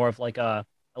to be more of like a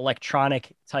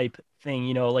electronic type thing,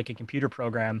 you know, like a computer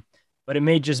program, but it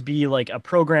may just be like a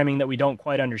programming that we don't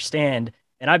quite understand.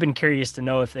 And I've been curious to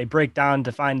know if they break down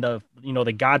to find the, you know,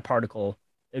 the God particle,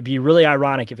 it'd be really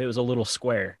ironic if it was a little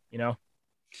square, you know?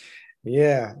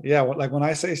 Yeah. Yeah. Like when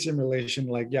I say simulation,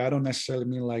 like, yeah, I don't necessarily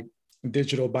mean like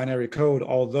digital binary code,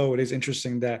 although it is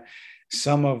interesting that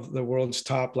some of the world's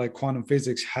top like quantum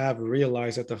physics have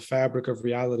realized that the fabric of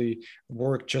reality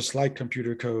work just like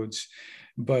computer codes.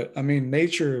 But I mean,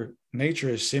 nature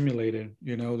is simulated,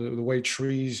 you know, the way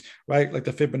trees, right? Like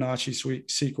the Fibonacci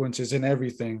sequences and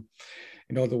everything,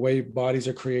 you know, the way bodies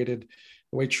are created,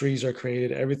 the way trees are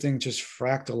created, everything just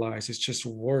fractalized. It just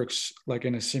works like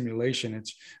in a simulation.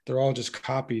 They're all just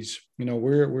copies. You know,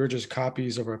 we're just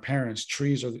copies of our parents.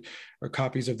 Trees are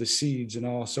copies of the seeds, and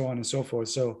all so on and so forth.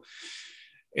 So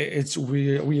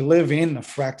we live in a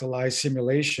fractalized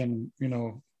simulation, you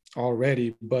know,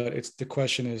 already. But it's the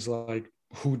question is like,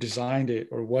 who designed it,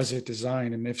 or was it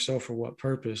designed, and if so, for what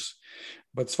purpose?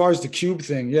 But as far as the cube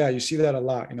thing, yeah, you see that a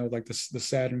lot, you know, like the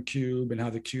Saturn cube, and how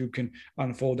the cube can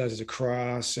unfold as a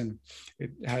cross, and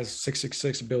it has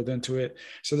 666 built into it.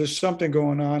 So there's something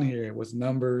going on here with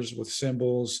numbers, with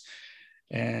symbols,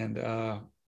 and yeah,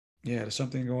 there's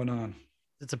something going on.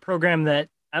 It's a program that,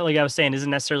 like I was saying, isn't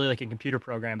necessarily like a computer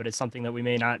program, but it's something that we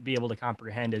may not be able to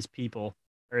comprehend as people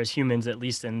or as humans, at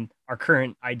least in our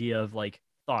current idea of like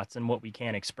thoughts and what we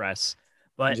can express.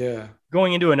 But Yeah.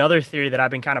 going into another theory that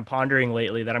I've been kind of pondering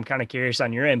lately that I'm kind of curious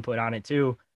on your input on it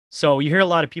too. So you hear a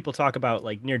lot of people talk about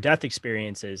like near death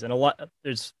experiences, and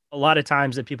there's a lot of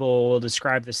times that people will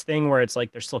describe this thing where it's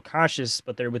like they're still conscious,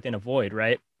 but they're within a void,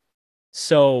 right?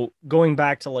 So going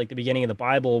back to like the beginning of the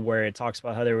Bible where it talks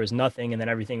about how there was nothing and then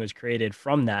everything was created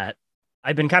from that,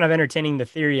 I've been kind of entertaining the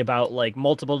theory about like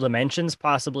multiple dimensions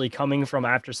possibly coming from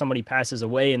after somebody passes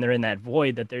away and they're in that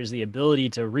void, that there's the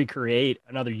ability to recreate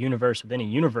another universe within a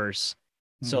universe.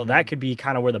 So that could be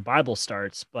kind of where the Bible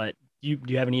starts. But do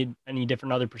you have any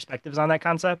different other perspectives on that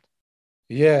concept?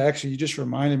 Yeah, actually, you just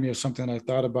reminded me of something I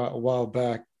thought about a while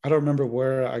back. I don't remember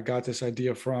where I got this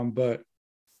idea from, but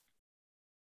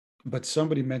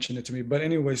somebody mentioned it to me. But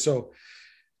anyway, so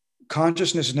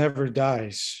consciousness never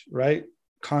dies, right?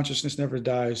 Consciousness never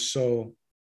dies. So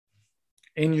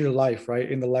in your life, right,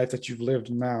 in the life that you've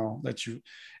lived now,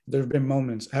 there have been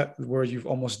moments where you've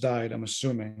almost died, I'm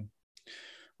assuming,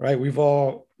 right?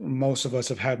 Most of us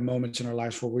have had moments in our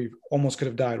lives where we almost could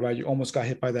have died, right? You almost got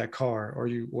hit by that car, or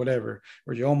you whatever,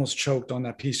 or you almost choked on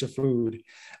that piece of food.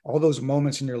 All those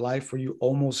moments in your life where you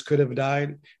almost could have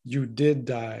died, you did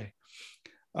die.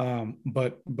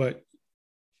 But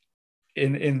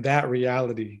in that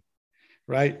reality,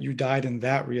 right? You died in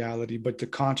that reality, but the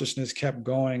consciousness kept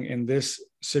going in this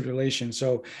simulation.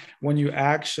 So when you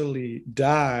actually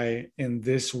die in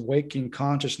this waking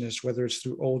consciousness, whether it's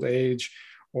through old age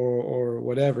or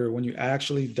whatever, when you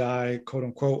actually die, quote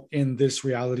unquote, in this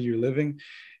reality you're living,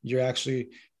 you're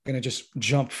actually going to just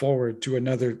jump forward to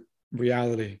another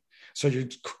reality. So you're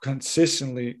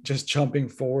consistently just jumping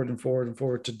forward and forward and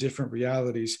forward to different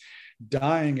realities,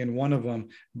 dying in one of them,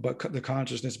 but the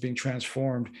consciousness being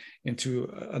transformed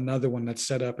into another one that's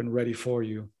set up and ready for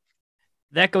you.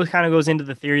 That kind of goes into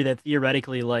the theory that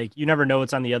theoretically, like, you never know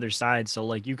what's on the other side. So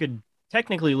like you could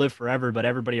technically live forever, but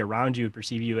everybody around you would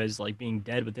perceive you as like being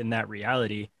dead within that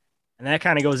reality. And that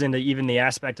kind of goes into even the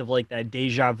aspect of like that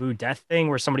deja vu death thing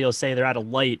where somebody will say they're at a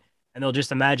light and they'll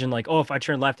just imagine like, oh, if I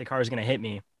turn left, the car is going to hit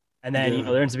me. And then,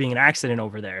 Yeah. there ends up being an accident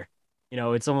over there.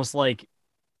 It's almost like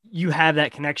you have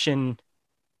that connection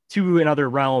to another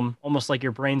realm, almost like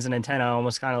your brain's an antenna,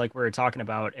 almost kind of like we were talking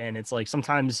about. And it's like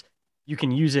sometimes you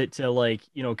can use it to like,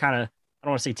 kind of, I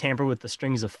don't want to say tamper with the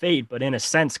strings of fate, but in a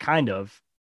sense, kind of.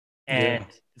 And Yeah.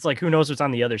 it's like, who knows what's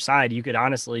on the other side? You could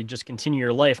honestly just continue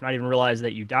your life, not even realize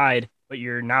that you died, but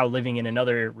you're now living in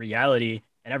another reality.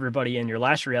 And everybody in your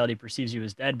last reality perceives you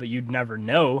as dead, but you'd never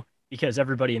know because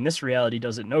everybody in this reality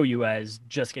doesn't know you as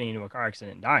just getting into a car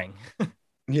accident and dying.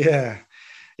 Yeah.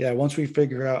 Yeah. Once we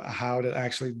figure out how to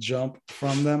actually jump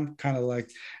from them, kind of like,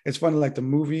 it's funny, like the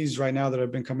movies right now that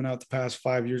have been coming out the past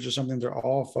 5 years or something, they're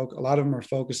all a lot of them are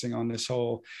focusing on this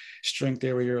whole string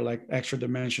theory or like extra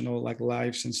dimensional like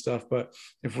lives and stuff. But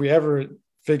if we ever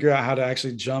figure out how to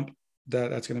actually jump,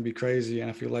 that's going to be crazy. And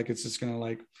I feel like it's just going to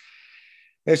like,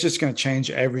 it's just going to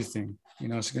change everything.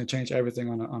 It's going to change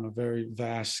everything on a very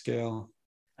vast scale.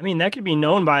 I mean, that could be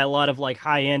known by a lot of like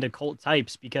high-end occult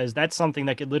types because that's something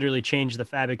that could literally change the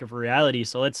fabric of reality.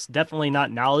 So it's definitely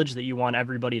not knowledge that you want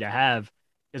everybody to have.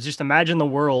 Because just imagine the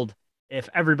world if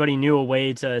everybody knew a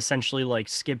way to essentially like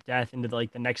skip death into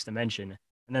like the next dimension.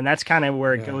 And then that's kind of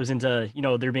where it Yeah. goes into,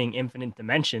 there being infinite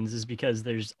dimensions is because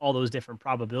there's all those different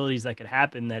probabilities that could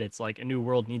happen that it's like a new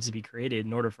world needs to be created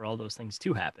in order for all those things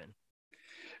to happen.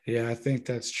 Yeah, I think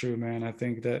that's true, man. I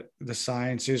think that the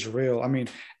science is real. I mean,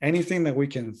 anything that we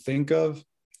can think of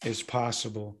is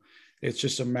possible. It's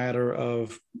just a matter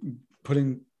of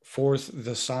putting forth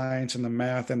the science and the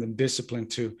math and the discipline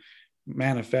to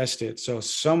manifest it. So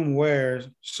somewhere,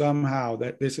 somehow,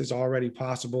 that this is already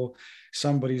possible.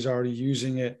 Somebody's already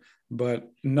using it. But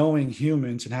knowing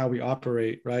humans and how we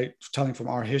operate, right? Telling from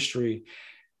our history,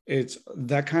 it's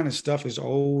that kind of stuff is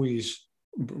always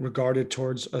regarded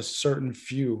towards a certain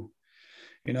few.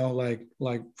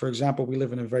 Like for example, we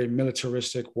live in a very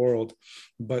militaristic world,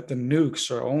 but the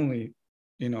nukes are only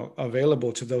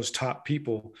available to those top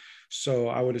people. So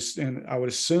I would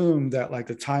assume that like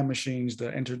the time machines, the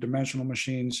interdimensional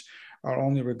machines, are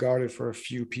only regarded for a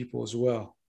few people as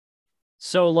well.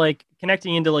 So, like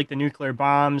connecting into like the nuclear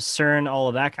bombs, CERN, all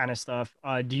of that kind of stuff.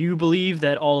 Do you believe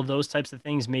that all of those types of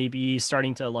things may be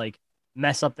starting to like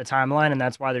mess up the timeline, and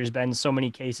that's why there's been so many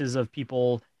cases of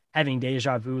people having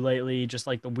deja vu lately, just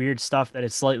like the weird stuff that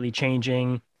it's slightly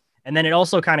changing, and then it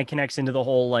also kind of connects into the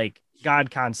whole like God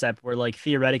concept, where like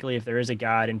theoretically, if there is a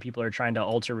God and people are trying to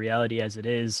alter reality as it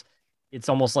is, it's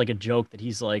almost like a joke that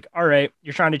he's like, all right,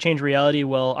 you're trying to change reality.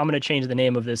 Well, I'm going to change the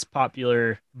name of this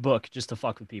popular book just to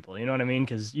fuck with people. You know what I mean?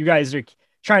 Because you guys are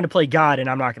trying to play God and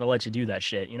I'm not going to let you do that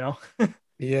shit, you know?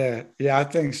 Yeah, yeah, I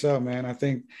think so, man. I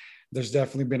think there's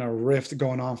definitely been a rift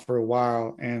going on for a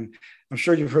while. And I'm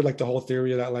sure you've heard like the whole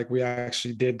theory that like we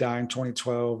actually did die in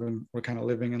 2012 and we're kind of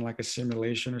living in like a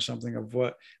simulation or something of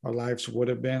what our lives would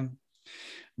have been.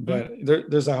 Mhm. But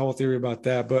there's a whole theory about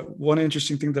that. But one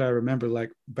interesting thing that I remember, like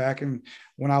back in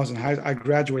when I was in I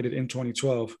graduated in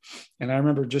 2012, and I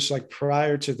remember just like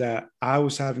prior to that, I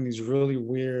was having these really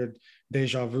weird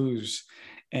deja vu's.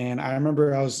 And I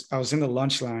remember I was in the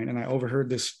lunch line and I overheard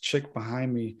this chick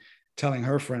behind me telling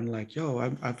her friend like, "Yo,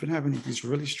 I've been having these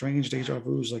really strange deja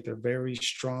vu's, like they're very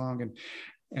strong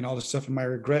and all this stuff." And my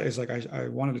regret is like I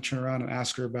wanted to turn around and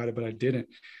ask her about it, but I didn't.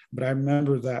 But I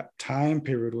remember that time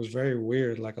period was very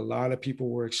weird. Like a lot of people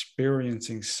were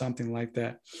experiencing something like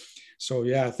that. So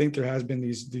yeah, I think there has been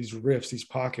these rifts, these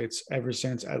pockets ever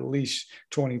since at least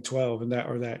 2012 and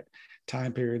that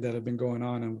time period that have been going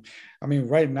on. And I mean,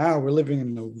 right now we're living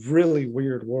in a really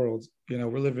weird world.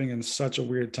 We're living in such a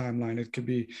weird timeline. It could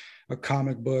be a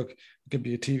comic book, it could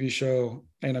be a TV show,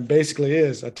 and it basically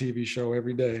is a TV show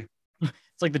every day.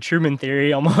 It's like the Truman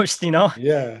Theory almost, you know?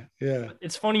 Yeah, yeah,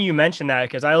 It's funny you mentioned that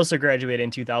because I also graduated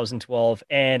in 2012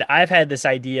 and I've had this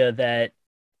idea that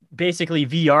basically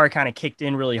VR kind of kicked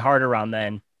in really hard around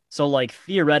then. So like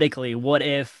theoretically, what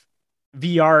if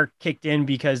VR kicked in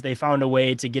because they found a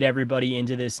way to get everybody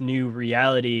into this new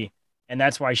reality and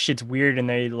that's why shit's weird and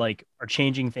they like are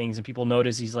changing things and people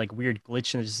notice these like weird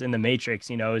glitches in the Matrix,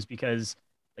 is because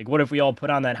like what if we all put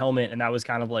on that helmet and that was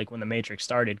kind of like when the Matrix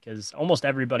started because almost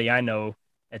everybody I know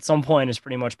at some point has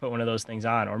pretty much put one of those things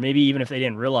on or maybe even if they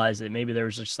didn't realize it, maybe there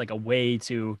was just like a way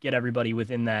to get everybody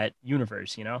within that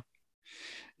universe, you know?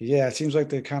 Yeah, it seems like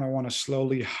they kind of want to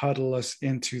slowly huddle us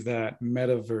into that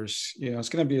metaverse. It's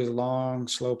going to be a long,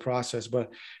 slow process,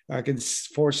 but I can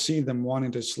foresee them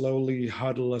wanting to slowly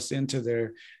huddle us into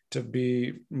there to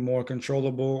be more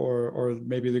controllable, or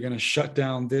maybe they're going to shut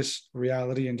down this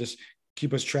reality and just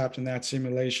keep us trapped in that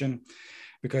simulation.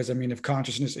 Because I mean, if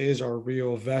consciousness is our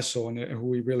real vessel and who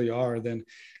we really are, then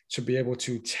to be able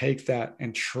to take that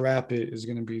and trap it is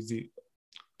going to be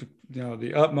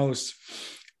the utmost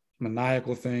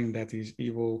maniacal thing that these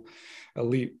evil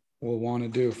elite will want to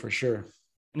do for sure.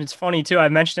 And it's funny too.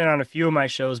 I've mentioned it on a few of my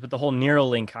shows, but the whole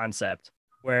Neuralink concept,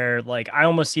 where like I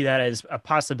almost see that as a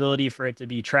possibility for it to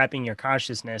be trapping your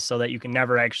consciousness so that you can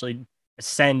never actually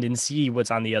ascend and see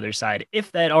what's on the other side.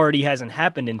 If that already hasn't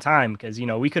happened in time, because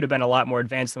we could have been a lot more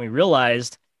advanced than we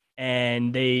realized.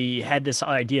 And they had this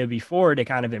idea before to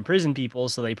kind of imprison people.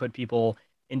 So they put people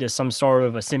into some sort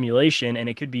of a simulation, and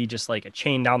it could be just like a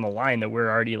chain down the line that we're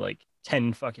already like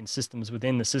 10 fucking systems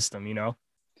within the system.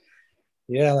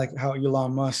 Yeah, like how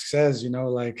Elon Musk says,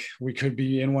 like we could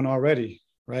be in one already,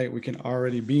 right? We can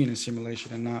already be in a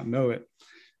simulation and not know it.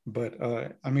 But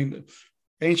I mean,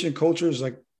 ancient cultures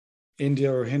like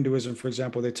India or Hinduism, for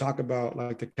example, they talk about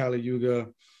like the Kali Yuga,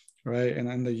 right? And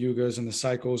then the yugas and the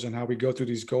cycles and how we go through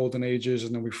these golden ages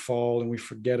and then we fall and we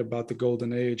forget about the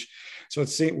golden age. So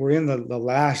we're in the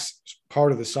last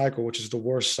part of the cycle, which is the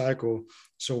worst cycle.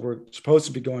 So we're supposed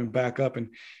to be going back up and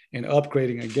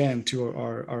upgrading again to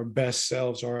our best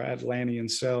selves, our Atlantean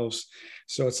selves.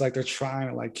 So it's like they're trying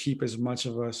to like keep as much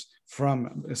of us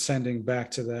from ascending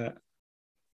back to that.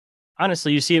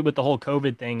 Honestly, you see it with the whole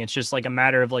COVID thing. It's just like a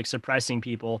matter of like suppressing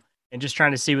people and just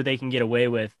trying to see what they can get away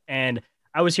with. And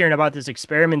I was hearing about this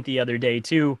experiment the other day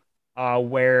too,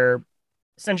 where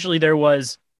essentially there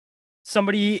was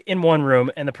somebody in one room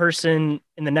and the person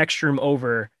in the next room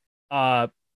over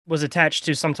was attached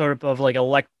to some sort of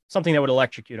like something that would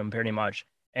electrocute them pretty much.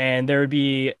 And there would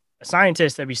be a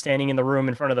scientist that would be standing in the room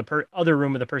in front of the other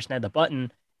room where the person had the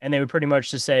button, and they would pretty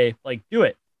much just say like, do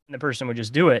it. And the person would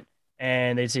just do it.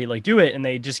 And they'd say like, do it. And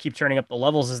they just keep turning up the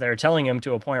levels as they're telling him,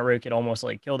 to a point where it could almost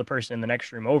like kill the person in the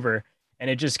next room over. And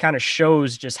it just kind of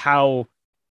shows just how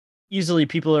easily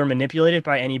people are manipulated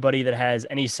by anybody that has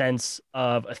any sense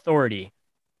of authority.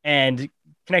 And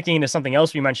connecting into something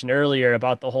else we mentioned earlier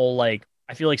about the whole, like,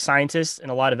 I feel like scientists and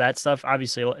a lot of that stuff,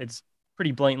 obviously it's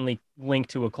pretty blatantly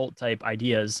linked to occult type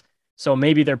ideas. So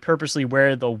maybe they're purposely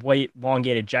wear the white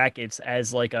elongated jackets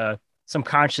as like some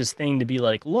conscious thing to be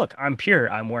like, look, I'm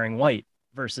pure, I'm wearing white,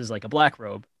 versus like a black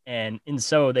robe. And in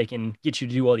so they can get you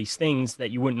to do all these things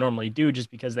that you wouldn't normally do, just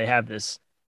because they have this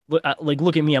like,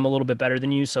 look at me, I'm a little bit better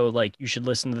than you, so like you should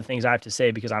listen to the things I have to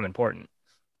say because I'm important.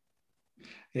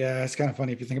 Yeah, it's kind of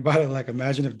funny if you think about it. Like,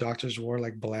 imagine if doctors wore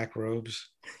like black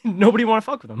robes. Nobody want to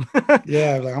fuck with them.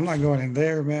 Yeah, like I'm not going in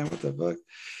there, man. What the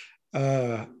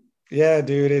fuck? Yeah,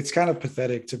 dude, it's kind of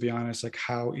pathetic, to be honest, like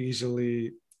how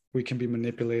easily we can be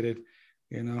manipulated.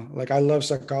 Like I love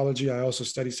psychology. I also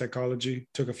study psychology,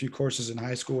 took a few courses in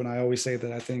high school. And I always say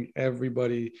that I think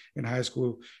everybody in high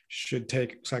school should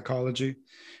take psychology,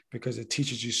 because it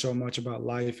teaches you so much about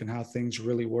life and how things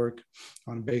really work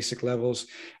on basic levels.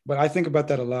 But I think about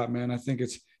that a lot, man. I think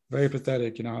it's very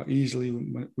pathetic, how easily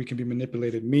we can be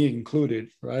manipulated, me included,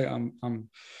 right? I'm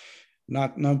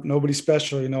not nobody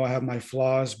special. I have my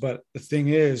flaws, but the thing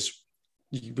is,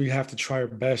 we have to try our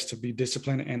best to be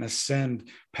disciplined and ascend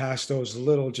past those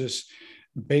little just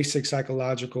basic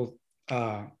psychological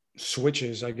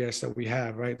switches, I guess, that we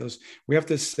have, right? We have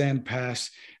to ascend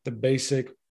past the basic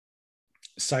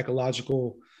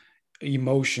psychological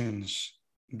emotions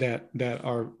that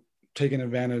are taken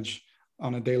advantage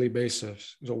on a daily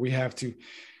basis. So we have to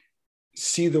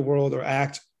see the world or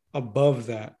act above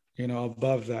that,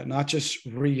 not just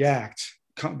react.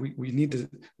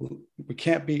 We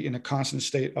can't be in a constant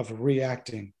state of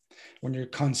reacting. When you're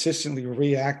consistently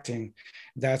reacting,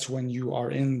 that's when you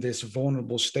are in this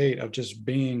vulnerable state of just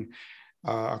being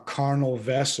a carnal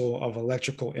vessel of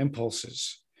electrical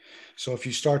impulses. So if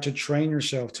you start to train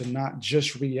yourself to not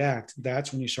just react,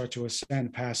 that's when you start to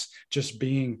ascend past just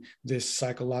being this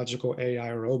psychological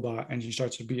AI robot, and you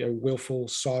start to be a willful,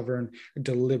 sovereign,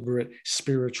 deliberate,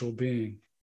 spiritual being.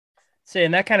 See,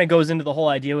 and that kind of goes into the whole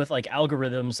idea with like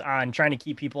algorithms on trying to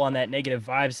keep people on that negative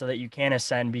vibe so that you can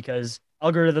ascend, because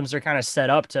algorithms are kind of set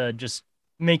up to just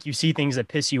make you see things that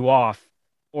piss you off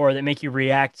or that make you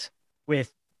react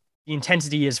with the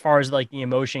intensity as far as like the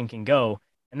emotion can go.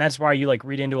 And that's why you like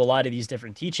read into a lot of these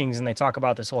different teachings, and they talk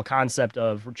about this whole concept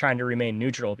of trying to remain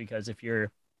neutral, because if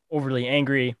you're overly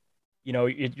angry,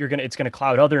 it's gonna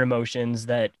cloud other emotions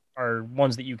that are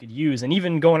ones that you could use. And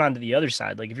even going on to the other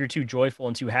side, like if you're too joyful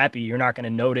and too happy, you're not going to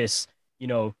notice,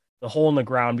 the hole in the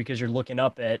ground because you're looking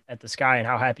up at the sky and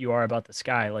how happy you are about the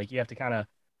sky. Like you have to kind of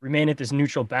remain at this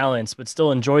neutral balance, but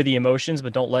still enjoy the emotions,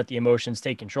 but don't let the emotions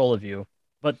take control of you.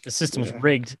 But the system's Yeah.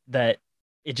 rigged that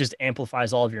it just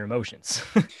amplifies all of your emotions.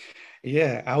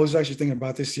 Yeah, I was actually thinking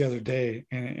about this the other day,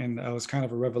 and it was kind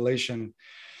of a revelation.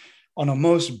 On a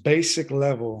most basic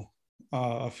level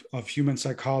of human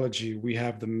psychology, we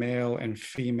have the male and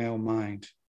female mind,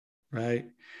 right?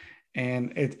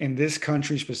 And in this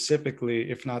country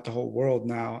specifically, if not the whole world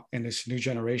now, in this new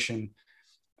generation,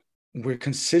 we're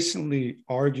consistently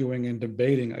arguing and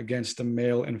debating against the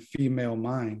male and female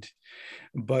mind.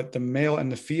 But the male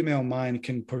and the female mind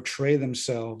can portray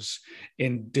themselves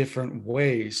in different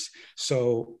ways.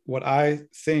 So what I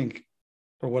think,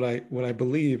 or what I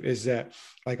believe, is that,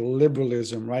 like,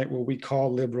 liberalism, right? What we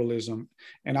call liberalism,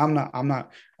 and I'm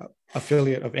not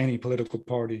affiliate of any political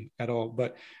party at all,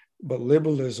 but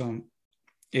liberalism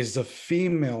is the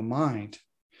female mind.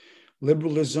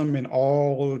 Liberalism and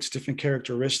all its different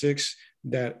characteristics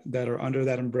that are under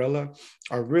that umbrella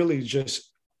are really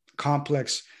just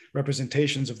complex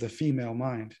representations of the female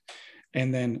mind.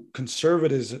 And then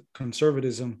conservatism,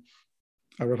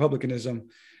 republicanism,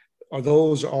 are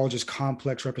those all just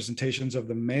complex representations of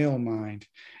the male mind.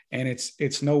 And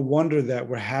it's no wonder that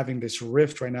we're having this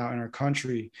rift right now in our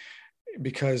country,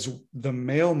 because the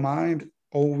male mind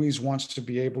always wants to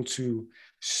be able to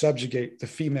subjugate the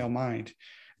female mind,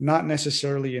 not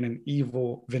necessarily in an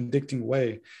evil, vindictive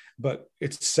way, but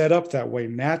it's set up that way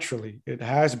naturally. It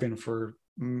has been for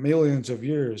millions of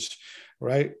years,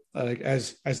 right? Like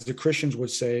as the Christians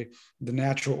would say, the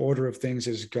natural order of things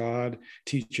is God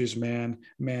teaches man,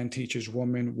 man teaches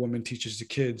woman, woman teaches the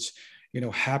kids,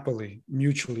 happily,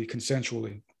 mutually,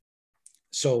 consensually.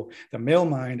 So the male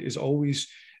mind is always,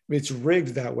 it's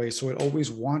rigged that way. So it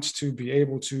always wants to be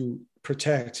able to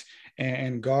protect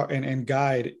and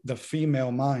guide the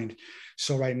female mind.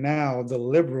 So right now, the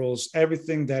liberals,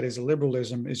 everything that is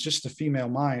liberalism is just the female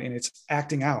mind, and it's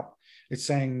acting out. It's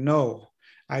saying, no,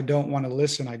 I don't want to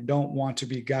listen. I don't want to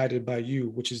be guided by you,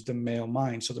 which is the male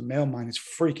mind. So the male mind is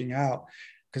freaking out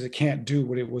because it can't do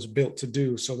what it was built to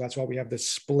do. So that's why we have this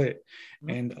split.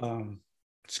 And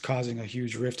it's causing a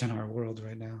huge rift in our world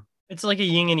right now. It's like a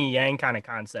yin and a yang kind of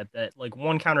concept that like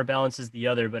one counterbalances the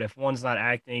other, but if one's not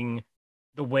acting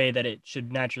the way that it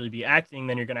should naturally be acting,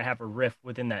 then you're going to have a rift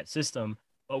within that system.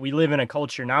 But we live in a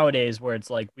culture nowadays where it's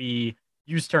like we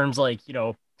use terms like,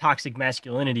 toxic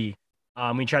masculinity.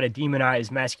 We try to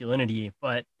demonize masculinity,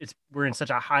 but we're in such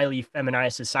a highly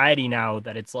feminized society now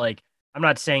that it's like, I'm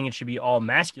not saying it should be all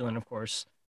masculine, of course.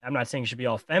 I'm not saying it should be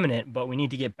all feminine, but we need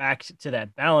to get back to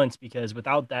that balance, because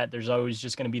without that, there's always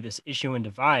just going to be this issue and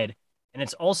divide. And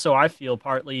it's also, I feel,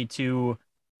 partly to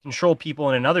control people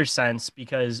in another sense,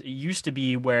 because it used to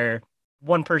be where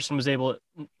one person was able,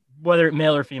 whether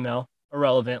male or female,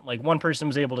 irrelevant, like one person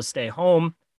was able to stay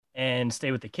home and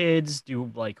stay with the kids,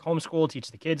 do like homeschool,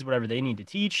 teach the kids whatever they need to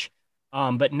teach.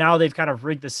 But now they've kind of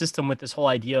rigged the system with this whole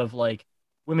idea of like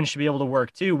women should be able to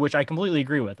work too, which I completely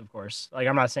agree with, of course. Like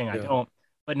I'm not saying I don't,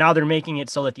 but now they're making it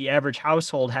so that the average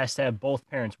household has to have both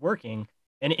parents working.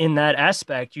 And in that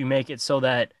aspect, you make it so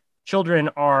that children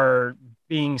are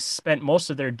being spent most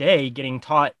of their day getting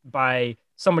taught by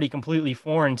somebody completely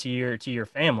foreign to your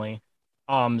family.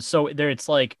 So there it's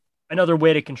like another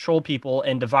way to control people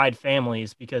and divide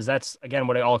families, because that's again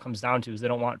what it all comes down to, is they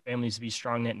don't want families to be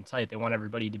strong knit and tight. They want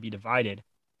everybody to be divided.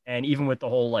 And even with the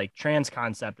whole like trans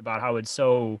concept about how it's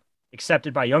so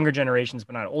accepted by younger generations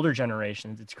but not older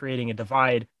generations, it's creating a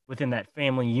divide within that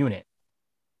family unit.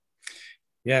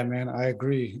 Yeah, man, I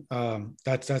agree.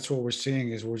 That's what we're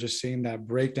seeing, is we're just seeing that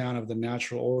breakdown of the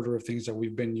natural order of things that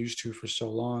we've been used to for so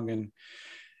long.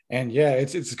 And yeah,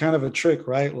 it's kind of a trick,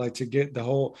 right? Like to get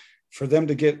for them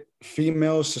to get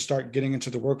females to start getting into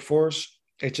the workforce,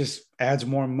 it just adds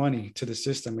more money to the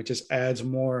system. It just adds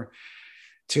more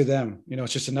to them.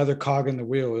 It's just another cog in the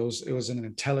wheel. It was an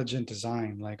intelligent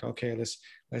design. Like, okay,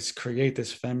 let's create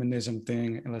this feminism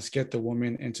thing and let's get the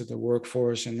woman into the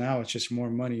workforce. And now it's just more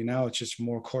money. Now it's just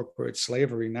more corporate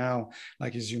slavery. Now,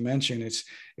 like as you mentioned,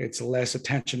 it's less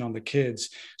attention on the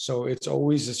kids. So it's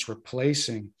always this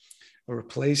replacing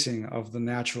of the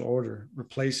natural order,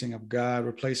 replacing of God,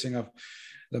 replacing of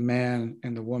the man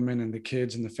and the woman and the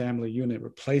kids and the family unit,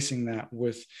 replacing that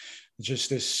with just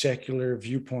this secular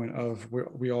viewpoint of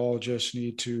we all just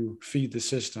need to feed the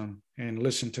system and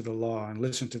listen to the law and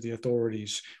listen to the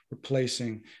authorities,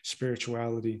 replacing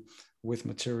spirituality with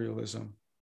materialism.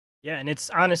 Yeah, and it's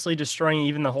honestly destroying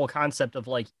even the whole concept of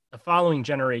like the following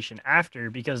generation after,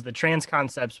 because the trans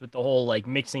concepts with the whole like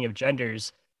mixing of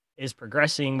genders, is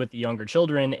progressing with the younger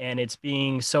children, and it's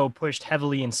being so pushed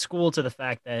heavily in school to the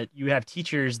fact that you have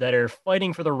teachers that are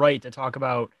fighting for the right to talk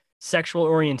about sexual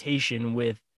orientation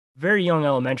with very young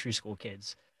elementary school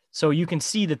kids. So you can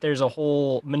see that there's a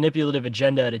whole manipulative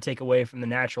agenda to take away from the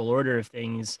natural order of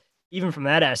things, even from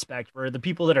that aspect, where the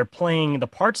people that are playing the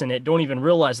parts in it don't even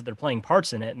realize that they're playing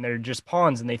parts in it, and they're just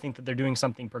pawns, and they think that they're doing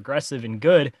something progressive and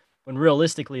good, when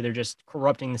realistically they're just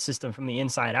corrupting the system from the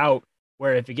inside out.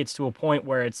 Where if it gets to a point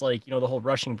where it's like, the whole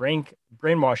rushing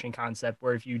brainwashing concept,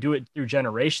 where if you do it through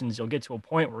generations, you'll get to a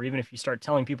point where even if you start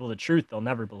telling people the truth, they'll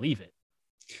never believe it.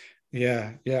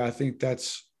 Yeah, I think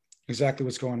that's exactly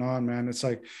what's going on, man. It's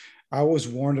like I was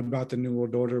warned about the New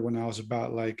World Order when I was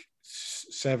about like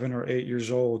 7 or 8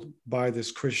 years old by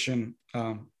this Christian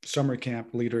summer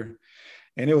camp leader,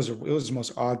 and it was the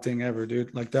most odd thing ever,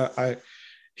 dude. Like that,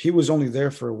 he was only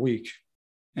there for a week,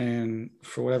 and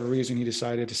for whatever reason, he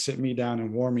decided to sit me down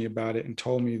and warn me about it, and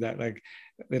told me that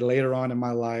that later on in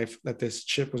my life that this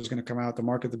chip was going to come out, the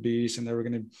mark of the beast, and they were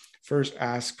going to first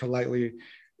ask politely,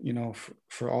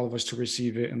 for all of us to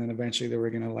receive it, and then eventually they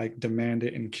were going to like demand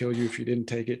it and kill you if you didn't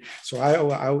take it. So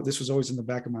I this was always in the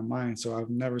back of my mind, so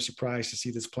I'm never surprised to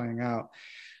see this playing out.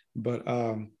 But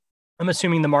I'm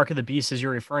assuming the mark of the beast, as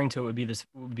you're referring to, would be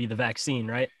the vaccine,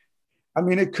 right? I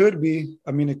mean, it could be.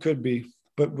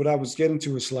 But what I was getting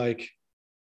to is like,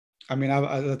 I mean,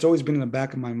 that's always been in the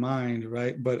back of my mind,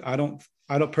 right? But I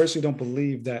personally don't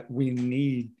believe that we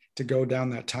need to go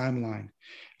down that timeline.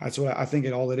 That's what I think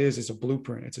all it is a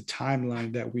blueprint. It's a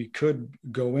timeline that we could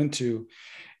go into,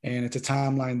 and it's a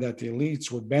timeline that the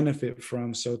elites would benefit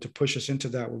from. So to push us into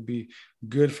that would be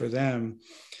good for them.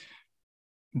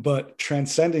 But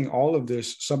transcending all of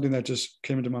this, something that just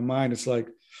came into my mind, it's like,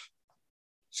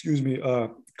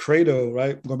 Credo,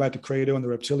 right? Going back to Credo and the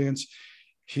reptilians,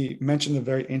 he mentioned a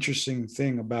very interesting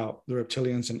thing about the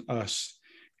reptilians and us.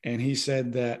 And he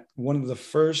said that one of the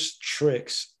first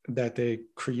tricks that they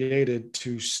created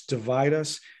to divide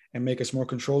us and make us more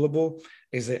controllable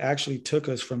is they actually took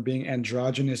us from being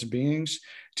androgynous beings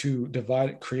to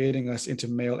creating us into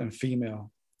male and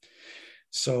female.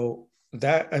 So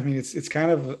that, I mean, it's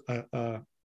kind of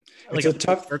Like a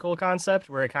tough circle concept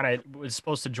where it kind of was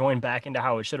supposed to join back into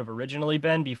how it should have originally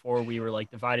been before we were like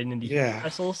divided into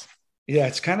vessels. Yeah,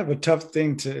 it's kind of a tough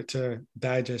thing to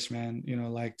digest, man.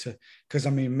 Because I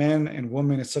mean, men and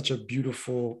women is such a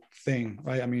beautiful thing,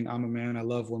 right? I mean, I'm a man, I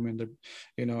love women,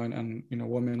 and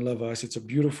women love us. It's a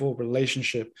beautiful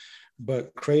relationship.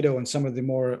 But Credo and some of the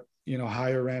more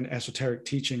higher end esoteric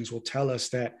teachings will tell us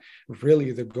that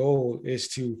really the goal is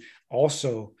to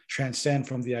also transcend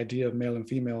from the idea of male and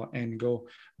female and go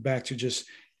back to just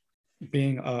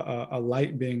being a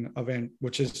light being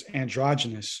which is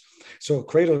androgynous. So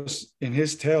Kratos in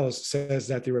his tales says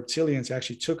that the reptilians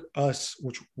actually took us,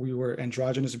 which we were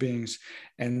androgynous beings,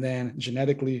 and then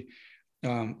genetically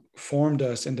formed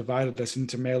us and divided us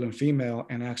into male and female,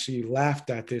 and actually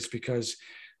laughed at this because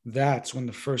that's when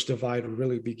the first divide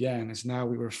really began. Is now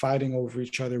we were fighting over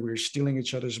each other, we were stealing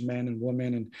each other's men and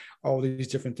women and all these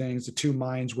different things. The two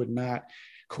minds would not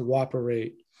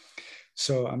cooperate.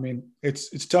 So, I mean, it's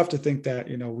tough to think that,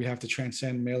 we have to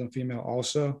transcend male and female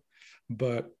also.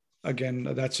 But again,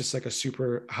 that's just like a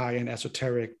super high-end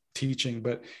esoteric teaching.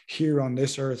 But here on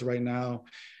this earth right now,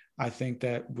 I think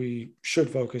that we should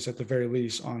focus at the very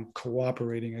least on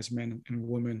cooperating as men and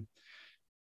women.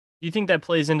 Do you think that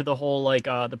plays into the whole, like,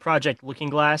 the Project Looking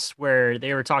Glass, where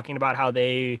they were talking about how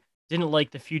they didn't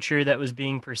like the future that was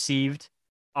being perceived?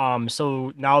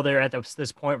 So now they're at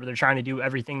this point where they're trying to do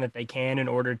everything that they can in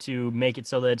order to make it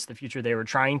so that it's the future they were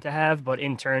trying to have. But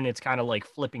in turn, it's kind of like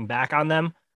flipping back on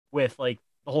them with like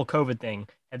the whole COVID thing,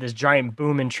 had this giant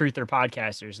boom in truther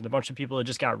podcasters and a bunch of people that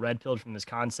just got red pilled from this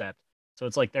concept. So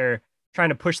it's like they're trying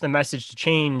to push the message to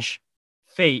change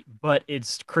fate, but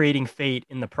it's creating fate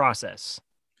in the process.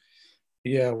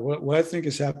 Yeah. What I think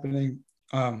is happening,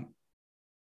 they're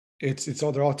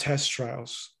all test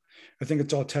trials. I think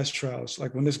it's all test trials.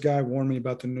 Like when this guy warned me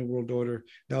about the New World Order,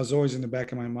 that was always in the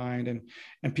back of my mind.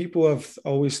 And people have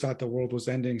always thought the world was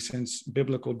ending since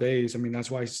biblical days. I mean, that's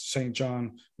why St.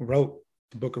 John wrote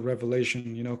the book of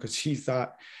Revelation, because he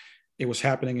thought it was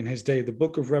happening in his day. The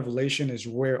book of Revelation is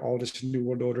where all this New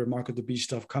World Order, Mark of the Beast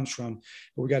stuff comes from.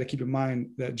 But we got to keep in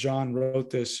mind that John wrote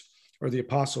this, or the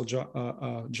apostle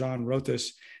John wrote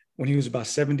this when he was about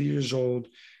 70 years old,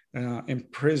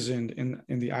 imprisoned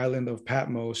in the island of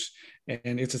Patmos.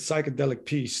 And it's a psychedelic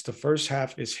piece. The first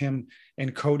half is him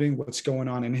encoding what's going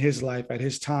on in his life at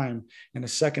his time. And the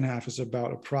second half is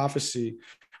about a prophecy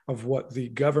of what the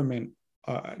government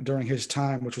during his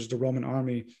time, which was the Roman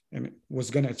army, and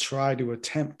was going to try to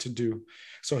attempt to do.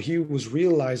 So he was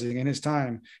realizing in his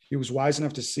time, he was wise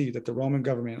enough to see that the Roman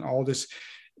government and all this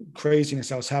craziness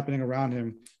that was happening around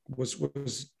him was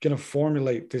going to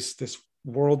formulate this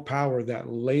world power that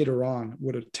later on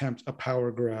would attempt a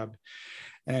power grab.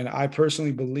 And I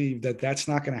personally believe that that's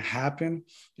not going to happen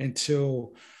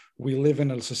until we live in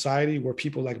a society where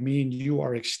people like me and you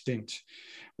are extinct,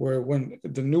 where when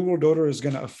the New World Order is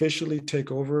going to officially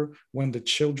take over, when the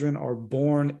children are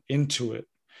born into it,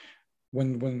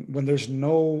 when there's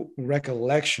no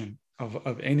recollection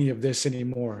of any of this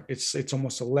anymore. It's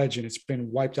almost a legend. It's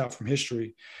been wiped out from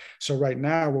history. So right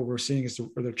now, what we're seeing is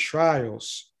the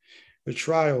trials. The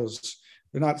trials,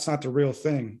 it's not the real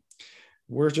thing.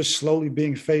 We're just slowly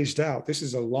being phased out. This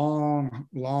is a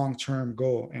long-term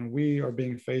goal, and we are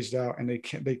being phased out, and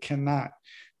they cannot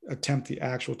attempt the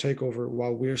actual takeover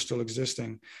while we're still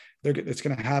existing. It's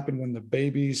going to happen when the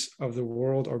babies of the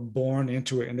world are born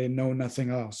into it and they know nothing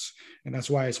else. And that's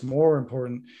why it's more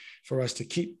important for us to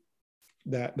keep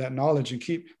that knowledge and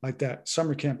keep, like that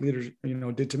summer camp leader,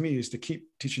 did to me, is to keep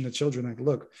teaching the children, like,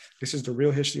 look, this is the real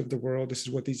history of the world. This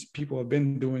is what these people have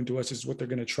been doing to us. This is what they're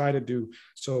going to try to do.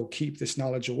 So keep this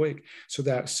knowledge awake, so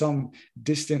that some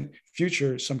distant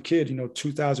future, some kid,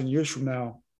 2000 years from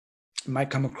now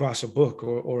might come across a book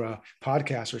or a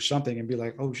podcast or something and be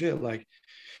like, oh shit, like,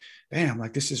 damn,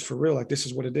 like this is for real. Like this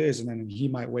is what it is. And then he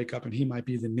might wake up and he might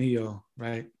be the Neo,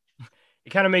 right?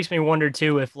 It kind of makes me wonder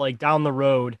too, if like down the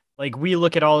road, like we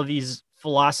look at all of these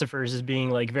philosophers as being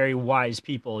like very wise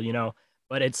people,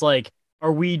 but it's like,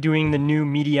 are we doing the new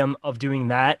medium of doing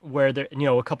that, where there,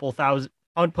 a couple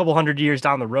hundred years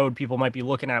down the road, people might be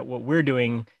looking at what we're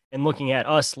doing and looking at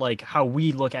us like how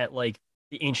we look at like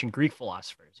the ancient Greek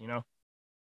philosophers,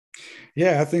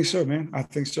 Yeah, I think so, man. I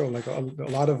think so. Like a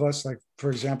lot of us, like, for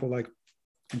example, like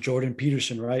Jordan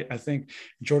Peterson, right? I think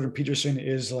Jordan Peterson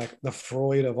is like the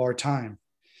Freud of our time.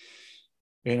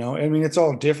 I mean, it's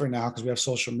all different now because we have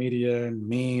social media and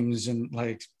memes, and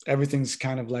like everything's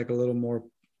kind of like a little more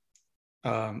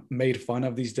made fun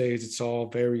of these days. It's all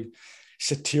very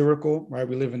satirical, right?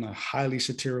 We live in a highly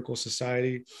satirical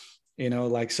society.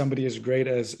 Like somebody as great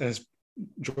as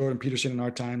Jordan Peterson in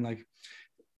our time, like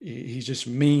he's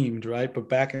just memed, right? But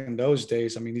back in those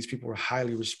days, I mean, these people were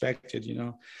highly respected,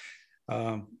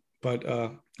 but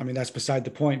I mean, that's beside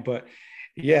the point. But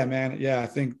yeah, man, yeah, I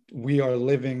think we are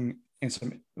living in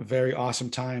some very awesome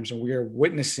times, and we are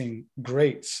witnessing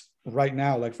greats right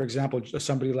now. Like, for example,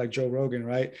 somebody like Joe Rogan,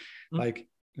 right? Mm-hmm. Like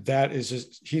that is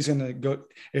just, he's going to go,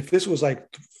 if this was like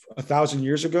 1,000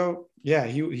 years ago, yeah,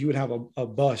 he would have a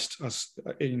bust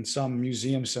in some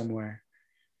museum somewhere.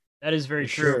 That is very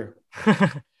true.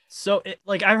 Sure. So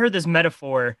like I've heard this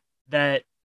metaphor that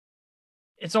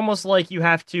it's almost like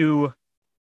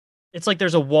it's like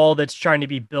there's a wall that's trying to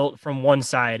be built from one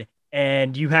side,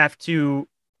 and you have to,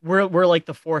 we're like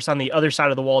the force on the other side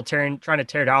of the wall, trying to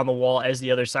tear down the wall as the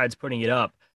other side's putting it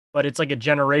up. But it's like a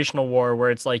generational war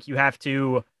where it's like you have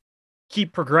to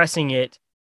keep progressing it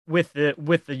with the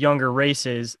younger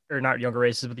races, or not younger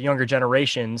races, but the younger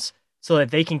generations, so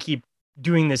that they can keep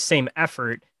doing this same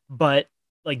effort. But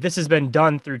like this has been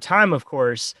done through time, of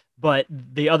course, but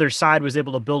the other side was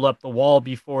able to build up the wall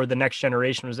before the next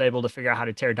generation was able to figure out how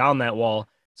to tear down that wall.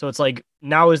 So it's like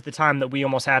now is the time that we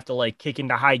almost have to like kick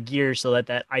into high gear so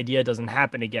that idea doesn't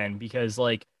happen again, because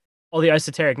like all the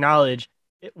esoteric knowledge,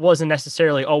 it wasn't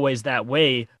necessarily always that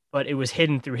way, but it was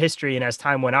hidden through history. And as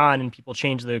time went on and people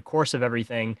changed the course of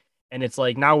everything, and it's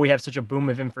like now we have such a boom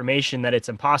of information that it's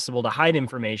impossible to hide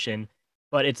information,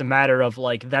 but it's a matter of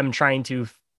like them trying to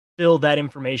fill that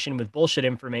information with bullshit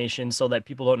information so that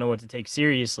people don't know what to take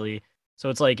seriously. So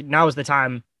it's like now is the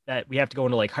time that we have to go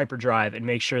into like hyperdrive and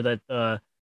make sure that the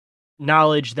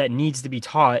knowledge that needs to be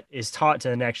taught is taught to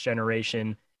the next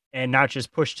generation, and not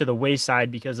just pushed to the wayside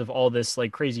because of all this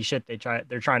like crazy shit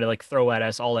they're trying to like throw at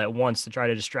us all at once to try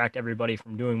to distract everybody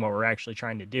from doing what we're actually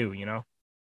trying to do,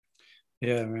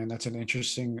 Yeah, man, that's an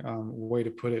interesting way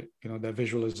to put it, that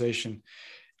visualization.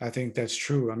 I think that's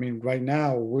true. I mean, right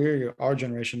now our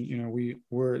generation,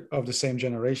 we're of the same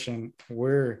generation.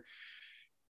 We're,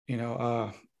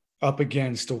 up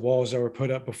against the walls that were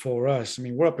put up before us. I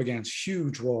mean, we're up against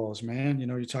huge walls, man.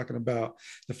 You're talking about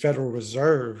the Federal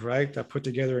Reserve, right? That put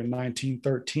together in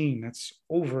 1913. That's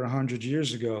over 100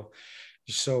 years ago.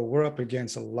 So we're up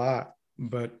against a lot,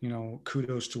 but,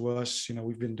 kudos to us.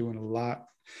 We've been doing a lot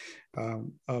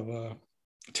of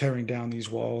tearing down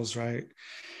these walls, right?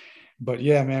 But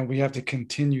yeah, man, we have to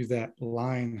continue that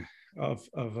line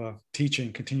of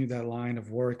teaching, continue that line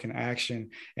of work and action.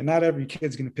 And not every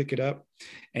kid's going to pick it up.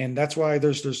 And that's why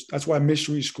that's why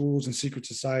mystery schools and secret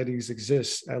societies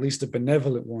exist, at least the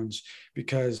benevolent ones,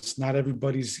 because not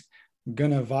everybody's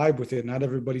gonna vibe with it. Not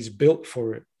everybody's built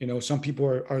for it. You know, some people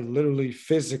are literally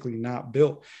physically not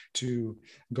built to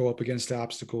go up against the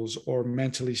obstacles, or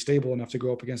mentally stable enough to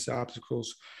go up against the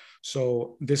obstacles.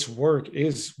 So this work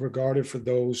is regarded for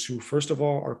those who, first of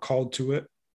all, are called to it.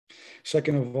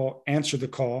 Second of all, answer the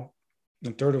call.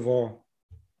 And third of all,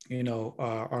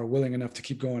 are willing enough to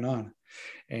keep going on.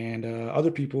 And other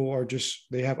people are just,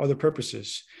 they have other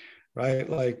purposes, right?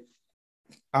 Like,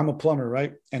 I'm a plumber,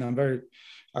 right? And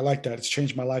I like that. It's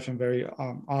changed my life in very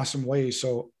awesome ways.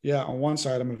 So yeah, on one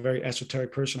side, I'm a very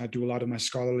esoteric person. I do a lot of my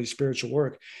scholarly spiritual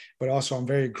work, but also I'm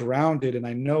very grounded. And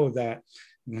I know that,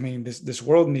 I mean, this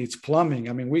world needs plumbing.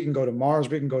 I mean, we can go to Mars,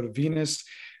 we can go to Venus,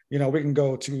 we can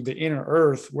go to the inner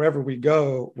earth. Wherever we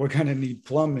go, we're going to need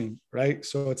plumbing, right?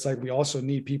 So it's like we also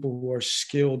need people who are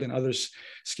skilled in other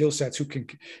skill sets, who can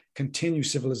continue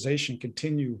civilization,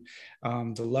 continue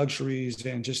the luxuries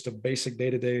and just the basic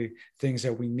day-to-day things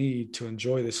that we need to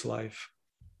enjoy this life.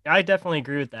 I definitely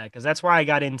agree with that, because that's why I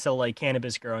got into like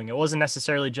cannabis growing. It wasn't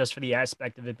necessarily just for the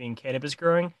aspect of it being cannabis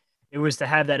growing. It was to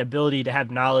have that ability to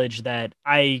have knowledge that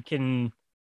I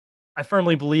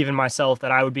firmly believe in myself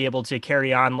that I would be able to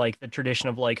carry on like the tradition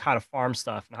of like how to farm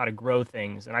stuff and how to grow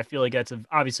things. And I feel like that's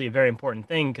obviously a very important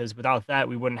thing, because without that,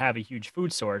 we wouldn't have a huge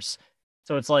food source.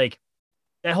 So it's like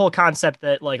that whole concept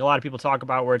that like a lot of people talk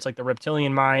about, where it's like the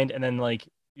reptilian mind and then like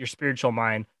your spiritual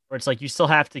mind, where it's like you still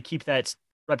have to keep that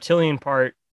reptilian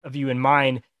part of you in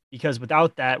mind, because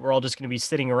without that, we're all just going to be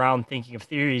sitting around thinking of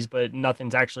theories, but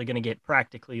nothing's actually going to get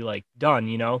practically like done,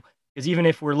 Because even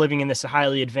if we're living in this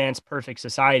highly advanced, perfect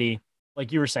society,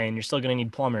 like you were saying, you're still going to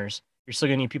need plumbers. You're still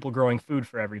going to need people growing food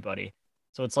for everybody.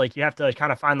 So it's like you have to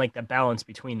kind of find like the balance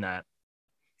between that.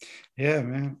 Yeah,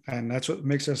 man. And that's what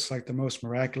makes us like the most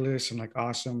miraculous and like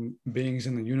awesome beings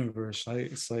in the universe,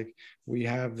 right? It's like we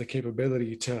have the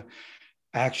capability to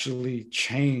actually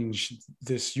change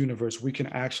this universe. We can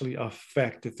actually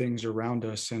affect the things around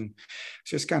us. And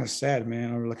it's just kind of sad,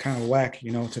 man, or like kind of whack,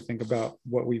 to think about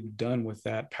what we've done with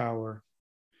that power.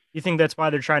 You think that's why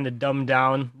they're trying to dumb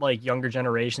down like younger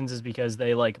generations, is because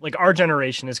they like our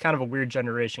generation is kind of a weird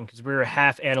generation, because we're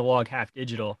half analog, half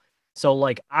digital. So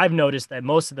like I've noticed that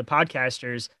most of the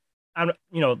podcasters,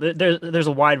 there's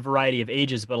a wide variety of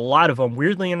ages, but a lot of them,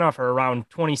 weirdly enough, are around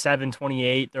 27,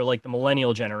 28. They're like the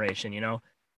millennial generation.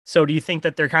 So do you think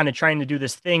that they're kind of trying to do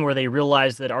this thing where they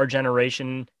realize that our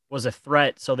generation was a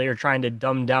threat, so they are trying to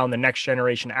dumb down the next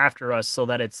generation after us, so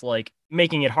that it's like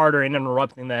making it harder and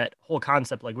interrupting that whole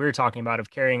concept like we were talking about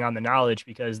of carrying on the knowledge,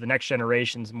 because the next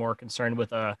generation's more concerned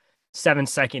with a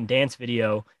 7-second dance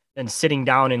video than sitting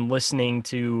down and listening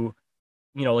to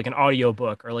like an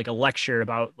audiobook or like a lecture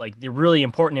about like the really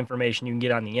important information you can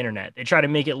get on the internet. They try to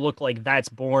make it look like that's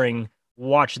boring.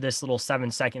 Watch this little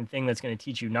 7-second thing that's going to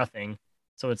teach you nothing.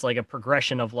 So it's like a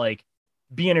progression of like,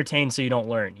 be entertained so you don't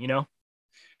learn.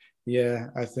 Yeah,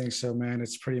 I think so, man.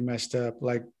 It's pretty messed up.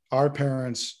 Like our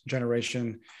parents'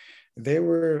 generation, they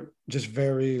were just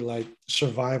very like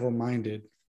survival minded.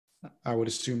 I would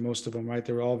assume most of them, right?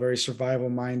 They were all very survival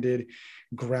minded,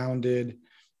 grounded.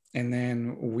 And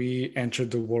then we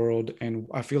entered the world, and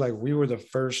I feel like we were the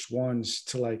first ones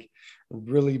to like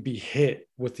really be hit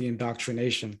with the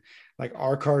indoctrination. Like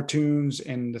our cartoons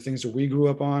and the things that we grew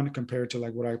up on compared to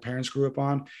like what our parents grew up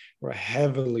on were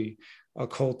heavily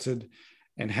occulted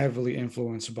and heavily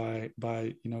influenced by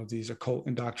these occult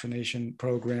indoctrination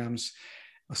programs.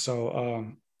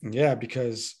 So yeah,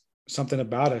 because something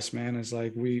about us, man, is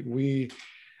like we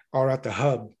are at the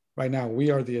hub right now.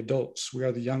 We are the adults. We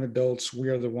are the young adults. We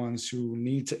are the ones who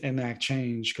need to enact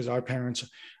change, because our parents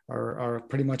are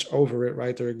pretty much over it,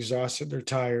 right? They're exhausted. They're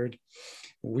tired.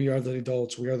 We are the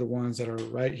adults. We are the ones that are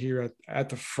right here at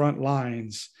the front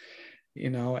lines,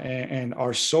 and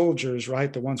our soldiers,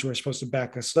 right? The ones who are supposed to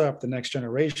back us up, the next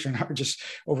generation, are just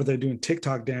over there doing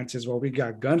TikTok dances while we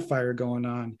got gunfire going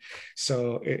on.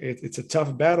 So it's a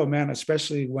tough battle, man,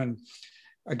 especially when,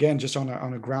 again, just on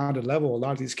a grounded level, a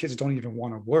lot of these kids don't even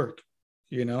want to work.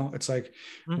 It's like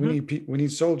we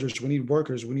need soldiers, we need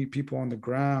workers, we need people on the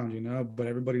ground, but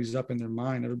everybody's up in their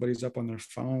mind, everybody's up on their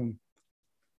phone.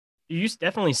 You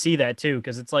definitely see that too,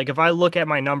 because it's like if I look at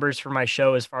my numbers for my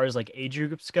show as far as like age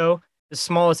groups go, the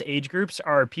smallest age groups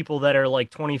are people that are like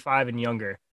 25 and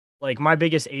younger. Like my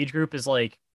biggest age group is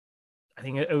like, I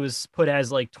think it was put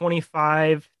as like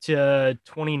 25 to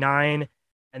 29,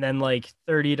 and then like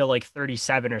 30 to like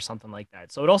 37 or something like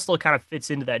that. So it also kind of fits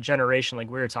into that generation like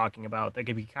we were talking about that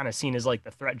could be kind of seen as like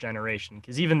the threat generation,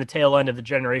 because even the tail end of the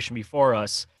generation before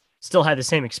us still had the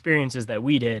same experiences that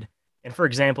we did. And for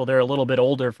example, they're a little bit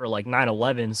older for like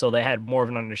 9/11, so they had more of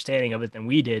an understanding of it than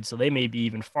we did. So they may be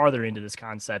even farther into this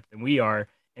concept than we are.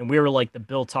 And we were like the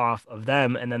built off of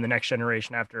them. And then the next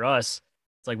generation after us,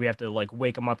 it's like we have to like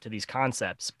wake them up to these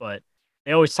concepts. But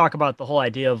they always talk about the whole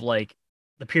idea of like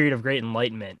the period of great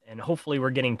enlightenment. And hopefully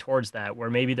we're getting towards that, where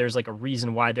maybe there's like a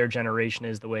reason why their generation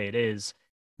is the way it is.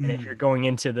 And if you're going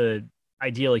into the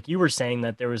idea, like you were saying,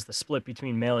 that there was the split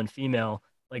between male and female,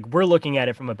 like we're looking at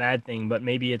it from a bad thing, but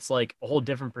maybe it's like a whole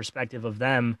different perspective of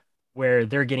them where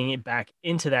they're getting it back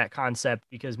into that concept,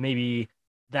 because maybe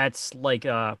that's like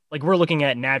we're looking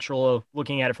at natural,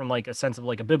 looking at it from like a sense of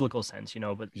like a biblical sense, you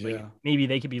know, but like Yeah. maybe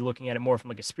they could be looking at it more from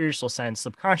like a spiritual sense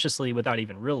subconsciously without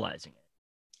even realizing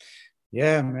it.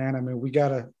 Yeah, man. I mean, we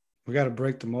gotta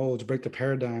break the molds, break the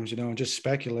paradigms, and just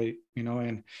speculate,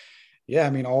 and yeah, I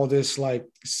mean, all this like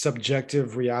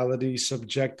subjective reality,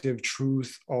 subjective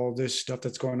truth, all this stuff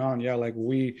that's going on. Yeah, like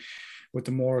we, with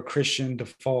the more Christian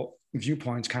default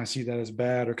viewpoints, kind of see that as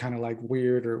bad or kind of like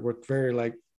weird, or we're very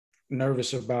like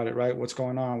nervous about it, right? What's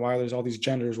going on? Why there's all these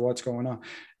genders? What's going on?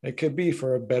 It could be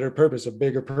for a better purpose, a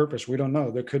bigger purpose. We don't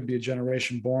know. There could be a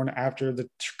generation born after the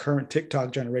current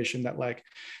TikTok generation that like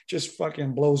just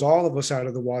fucking blows all of us out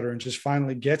of the water and just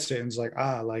finally gets it and is like,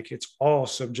 like it's all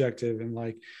subjective and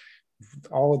like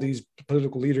all of these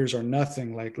political leaders are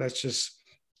nothing. Like, let's just,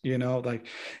 like,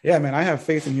 yeah, man, I have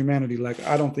faith in humanity. Like,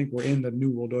 I don't think we're in the new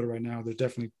world order right now. There's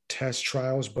definitely test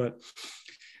trials, but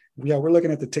yeah, we're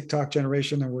looking at the TikTok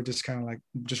generation and we're just kind of like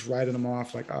just writing them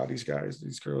off like, oh, these guys,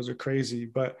 these girls are crazy,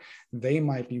 but they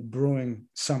might be brewing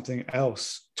something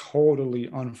else totally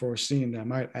unforeseen that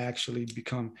might actually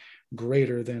become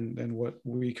greater than what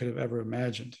we could have ever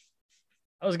imagined.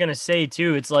 I was gonna say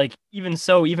too, it's like even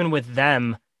so, even with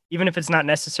them, even if it's not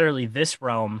necessarily this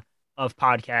realm of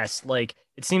podcasts, like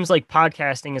it seems like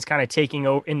podcasting is kind of taking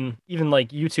over, in even like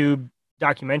YouTube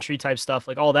documentary type stuff,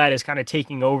 like all that is kind of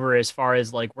taking over as far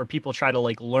as like where people try to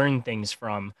like learn things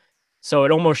from. So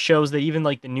it almost shows that even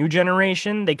like the new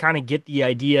generation, they kind of get the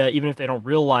idea, even if they don't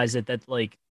realize it, that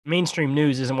like mainstream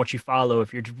news isn't what you follow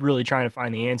if you're really trying to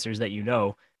find the answers that you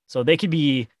know. So they could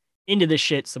be into this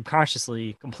shit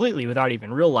subconsciously completely without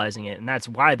even realizing it, and that's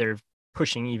why they're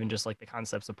pushing even just like the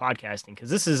concepts of podcasting, because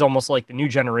this is almost like the new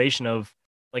generation of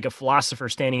like a philosopher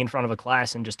standing in front of a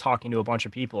class and just talking to a bunch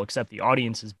of people, except the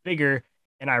audience is bigger,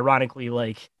 and ironically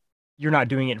like you're not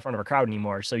doing it in front of a crowd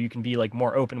anymore, so you can be like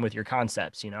more open with your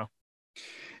concepts, you know.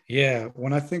 Yeah,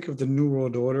 when I think of the New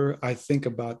World Order, I think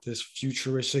about this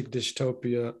futuristic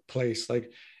dystopia place.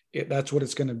 Like, that's what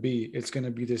it's going to be. It's going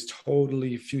to be this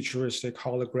totally futuristic,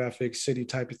 holographic city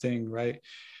type of thing, right?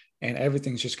 And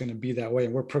everything's just going to be that way.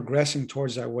 And we're progressing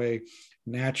towards that way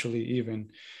naturally. Even,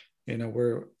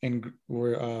 we're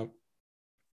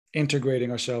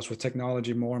integrating ourselves with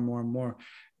technology more and more and more.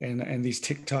 And this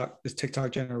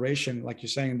TikTok generation, like you're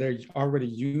saying, they're already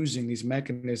using these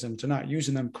mechanisms. They're not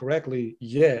using them correctly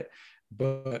yet,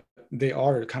 but they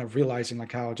are kind of realizing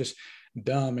like how just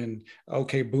dumb and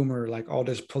okay boomer like all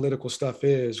this political stuff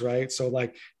is, right? So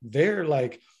like they're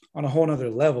like on a whole nother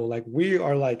level. Like we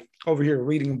are like over here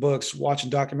reading books,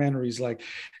 watching documentaries, like,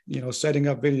 setting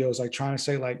up videos, like trying to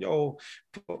say like, yo,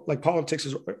 like politics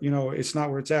is, it's not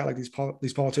where it's at. Like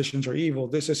these politicians are evil,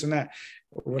 this and that,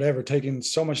 or whatever, taking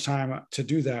so much time to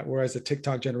do that. Whereas the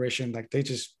TikTok generation, like they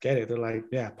just get it. They're like,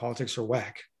 yeah, politics are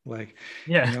whack. Like,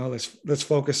 Yeah. let's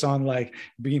focus on like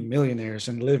being millionaires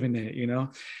and living it.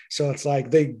 So it's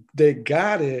like they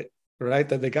got it, right?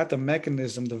 That they got the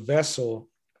mechanism, the vessel,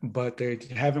 but they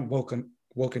haven't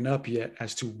woken up yet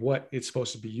as to what it's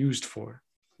supposed to be used for.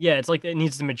 Yeah, it's like it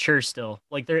needs to mature still.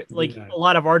 Like there, like Yeah. a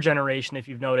lot of our generation, if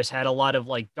you've noticed, had a lot of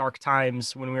like dark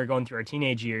times when we were going through our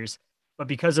teenage years. But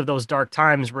because of those dark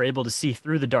times, we're able to see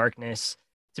through the darkness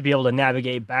to be able to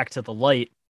navigate back to the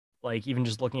light. Like even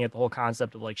just looking at the whole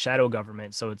concept of like shadow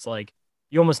government. So it's like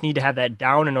you almost need to have that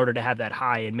down in order to have that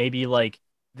high. And maybe like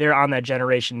they're on that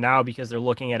generation now because they're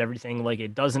looking at everything like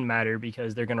it doesn't matter,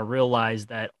 because they're going to realize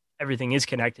that everything is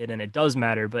connected and it does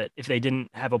matter. But if they didn't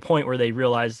have a point where they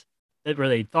realized that, where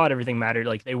they thought everything mattered,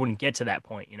 like they wouldn't get to that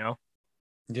point, you know?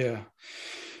 Yeah.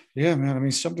 Yeah, man. I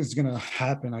mean, something's going to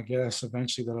happen, I guess,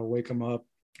 eventually that'll wake them up,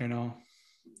 I'm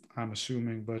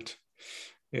assuming, but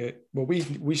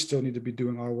we still need to be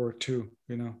doing our work too.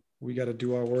 We got to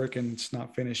do our work and it's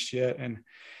not finished yet. And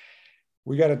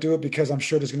we got to do it because I'm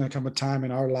sure there's going to come a time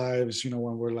in our lives,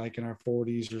 when we're like in our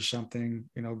 40s or something,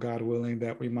 God willing,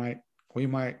 that we might we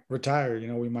might retire.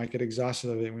 We might get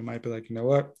exhausted of it. We might be like, you know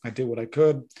what? I did what I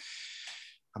could.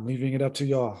 I'm leaving it up to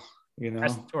y'all.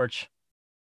 Pass the torch.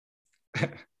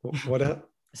 What up?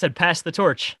 I said, pass the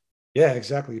torch. Yeah,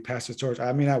 exactly. Pass the torch.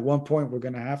 I mean, at one point, we're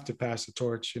going to have to pass the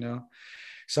torch.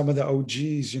 Some of the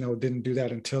OGs, didn't do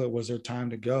that until it was their time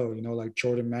to go. Like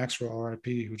Jordan Maxwell, RIP,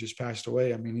 who just passed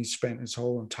away. I mean, he spent his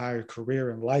whole entire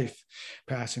career and life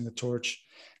passing the torch.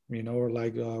 Or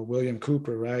like William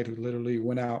Cooper, right, who literally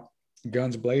went out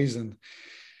guns blazing.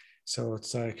 So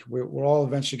it's like we're all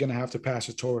eventually going to have to pass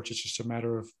the torch. It's just a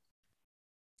matter of,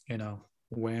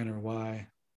 when or why.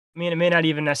 I mean, it may not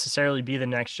even necessarily be the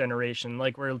next generation.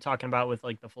 Like we're talking about with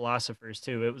like the philosophers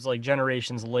too. It was like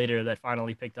generations later that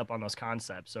finally picked up on those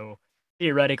concepts. So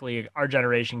theoretically, our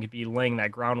generation could be laying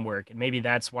that groundwork. And maybe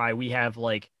that's why we have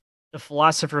like the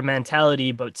philosopher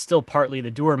mentality, but still partly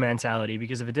the doer mentality.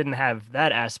 Because if it didn't have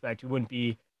that aspect, we wouldn't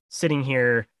be sitting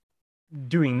here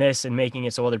doing this and making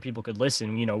it so other people could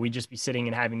listen. We'd just be sitting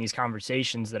and having these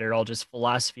conversations that are all just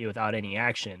philosophy without any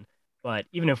action. But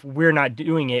even if we're not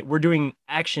doing it, we're doing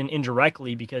action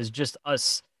indirectly, because just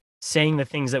us saying the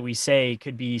things that we say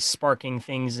could be sparking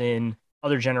things in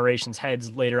other generations' heads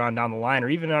later on down the line, or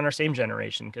even on our same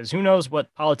generation. Because who knows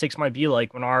what politics might be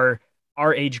like when our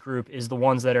age group is the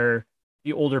ones that are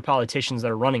the older politicians that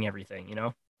are running everything,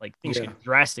 like things could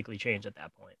drastically change at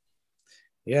that point.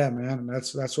 Yeah, man.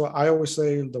 That's what I always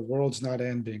say. The world's not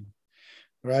ending,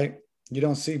 right? You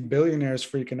don't see billionaires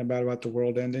freaking about the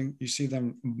world ending. You see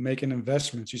them making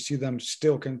investments. You see them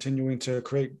still continuing to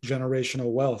create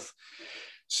generational wealth.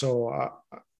 So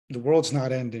the world's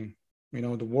not ending.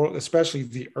 The world, especially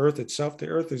the earth itself, the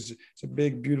earth it's a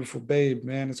big, beautiful babe,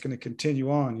 man. It's going to continue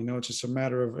on. It's just a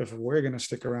matter of if we're going to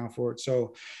stick around for it.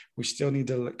 So we still need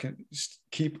to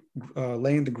keep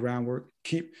laying the groundwork,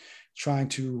 keep trying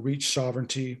to reach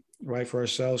sovereignty, right, for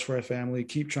ourselves, for our family,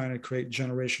 keep trying to create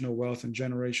generational wealth and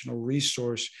generational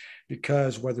resource,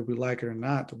 because whether we like it or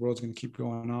not, the world's going to keep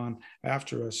going on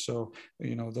after us. So,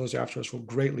 those after us will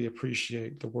greatly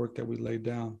appreciate the work that we laid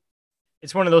down.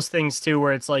 It's one of those things too,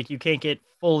 where it's like, you can't get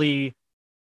fully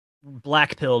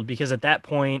black pilled, because at that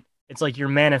point it's like you're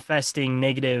manifesting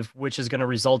negative, which is going to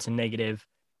result in negative.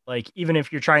 Like, even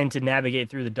if you're trying to navigate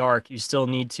through the dark, you still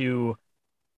need to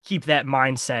keep that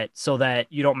mindset so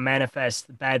that you don't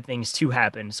manifest bad things to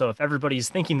happen. So if everybody's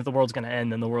thinking that the world's going to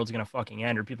end, then the world's going to fucking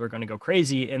end, or people are going to go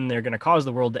crazy and they're going to cause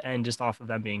the world to end just off of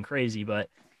them being crazy.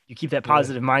 But you keep that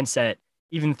positive mindset,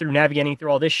 even through navigating through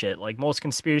all this shit. Like, most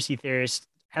conspiracy theorists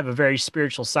have a very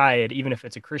spiritual side, even if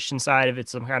it's a Christian side, if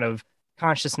it's some kind of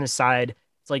consciousness side.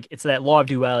 It's like, it's that law of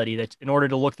duality that in order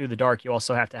to look through the dark, you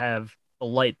also have to have the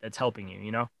light that's helping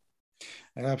you,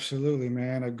 Absolutely,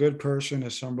 man. A good person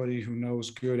is somebody who knows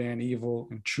good and evil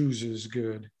and chooses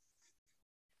good.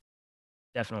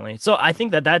 Definitely. So I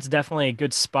think that that's definitely a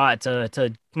good spot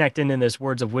to connect in this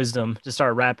words of wisdom to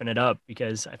start wrapping it up,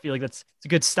 because I feel like it's a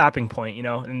good stopping point,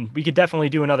 and we could definitely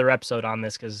do another episode on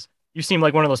this, because you seem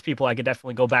like one of those people I could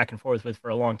definitely go back and forth with for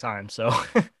a long time. So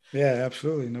yeah,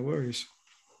 absolutely. No worries.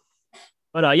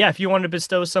 But yeah, if you wanted to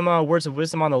bestow some words of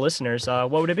wisdom on the listeners,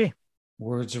 what would it be?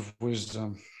 Words of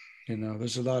wisdom.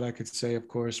 There's a lot I could say, of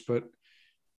course, but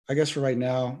I guess for right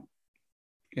now,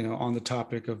 on the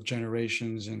topic of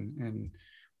generations and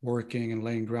working and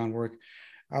laying groundwork,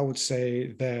 I would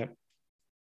say that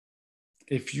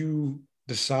if you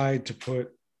decide to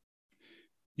put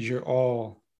your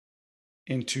all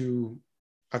into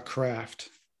a craft,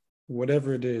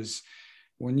 whatever it is,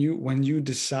 when you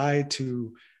decide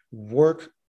to work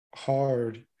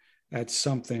hard at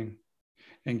something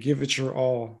and give it your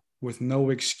all with no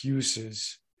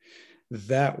excuses,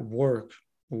 that work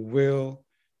will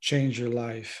change your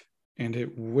life, and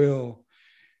it will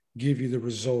give you the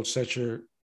results that you're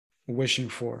wishing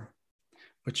for.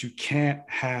 But you can't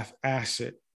half-ass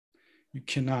it. You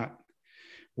cannot.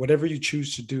 Whatever you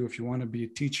choose to do, if you want to be a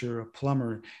teacher, a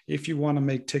plumber, if you want to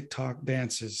make TikTok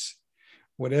dances,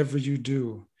 whatever you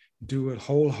do it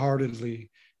wholeheartedly.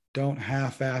 Don't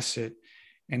half-ass it.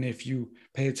 And if you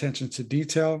pay attention to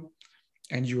detail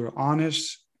and you are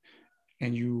honest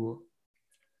and you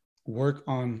work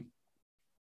on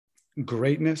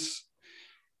greatness,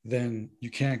 then you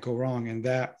can't go wrong. And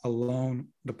that alone,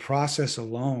 the process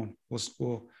alone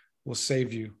will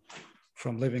save you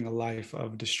from living a life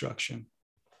of destruction.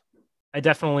 I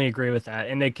definitely agree with that.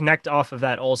 And to connect off of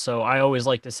that also, I always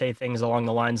like to say things along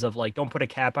the lines of like, don't put a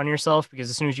cap on yourself, because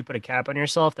as soon as you put a cap on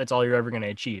yourself, that's all you're ever going to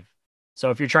achieve. So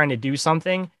if you're trying to do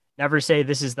something, never say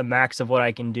this is the max of what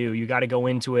I can do. You got to go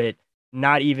into it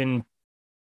not even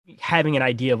having an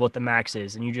idea of what the max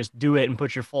is, and you just do it and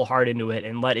put your full heart into it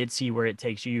and let it see where it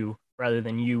takes you, rather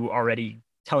than you already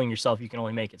telling yourself you can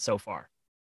only make it so far.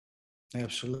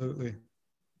 Absolutely.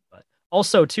 But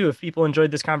also, too, if people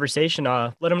enjoyed this conversation,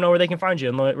 let them know where they can find you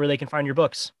and where they can find your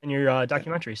books and your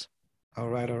documentaries. All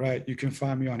right. You can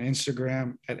find me on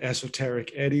Instagram at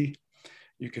Esoteric Eddie.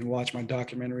 You can watch my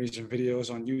documentaries and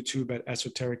videos on YouTube at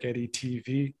Esoteric Eddie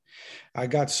TV. I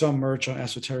got some merch on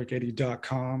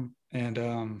esotericeddie.com, and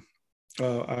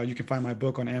you can find my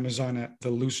book on Amazon at The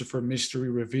Lucifer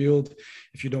Mystery Revealed.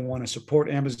 If you don't want to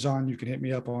support Amazon, you can hit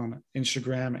me up on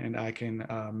Instagram, and I can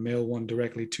mail one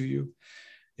directly to you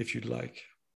if you'd like.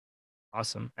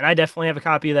 Awesome. And I definitely have a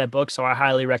copy of that book, so I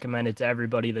highly recommend it to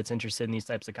everybody that's interested in these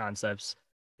types of concepts.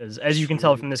 Because as you can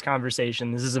tell from this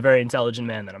conversation, this is a very intelligent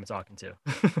man that I'm talking to.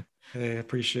 Hey, I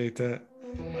appreciate that.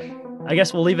 I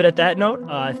guess we'll leave it at that note.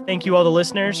 Thank you all the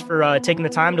listeners for taking the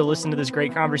time to listen to this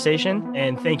great conversation.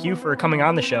 And thank you for coming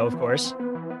on the show, of course.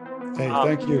 Hey,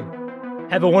 thank you.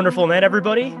 Have a wonderful night,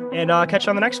 everybody, and catch you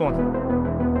on the next one.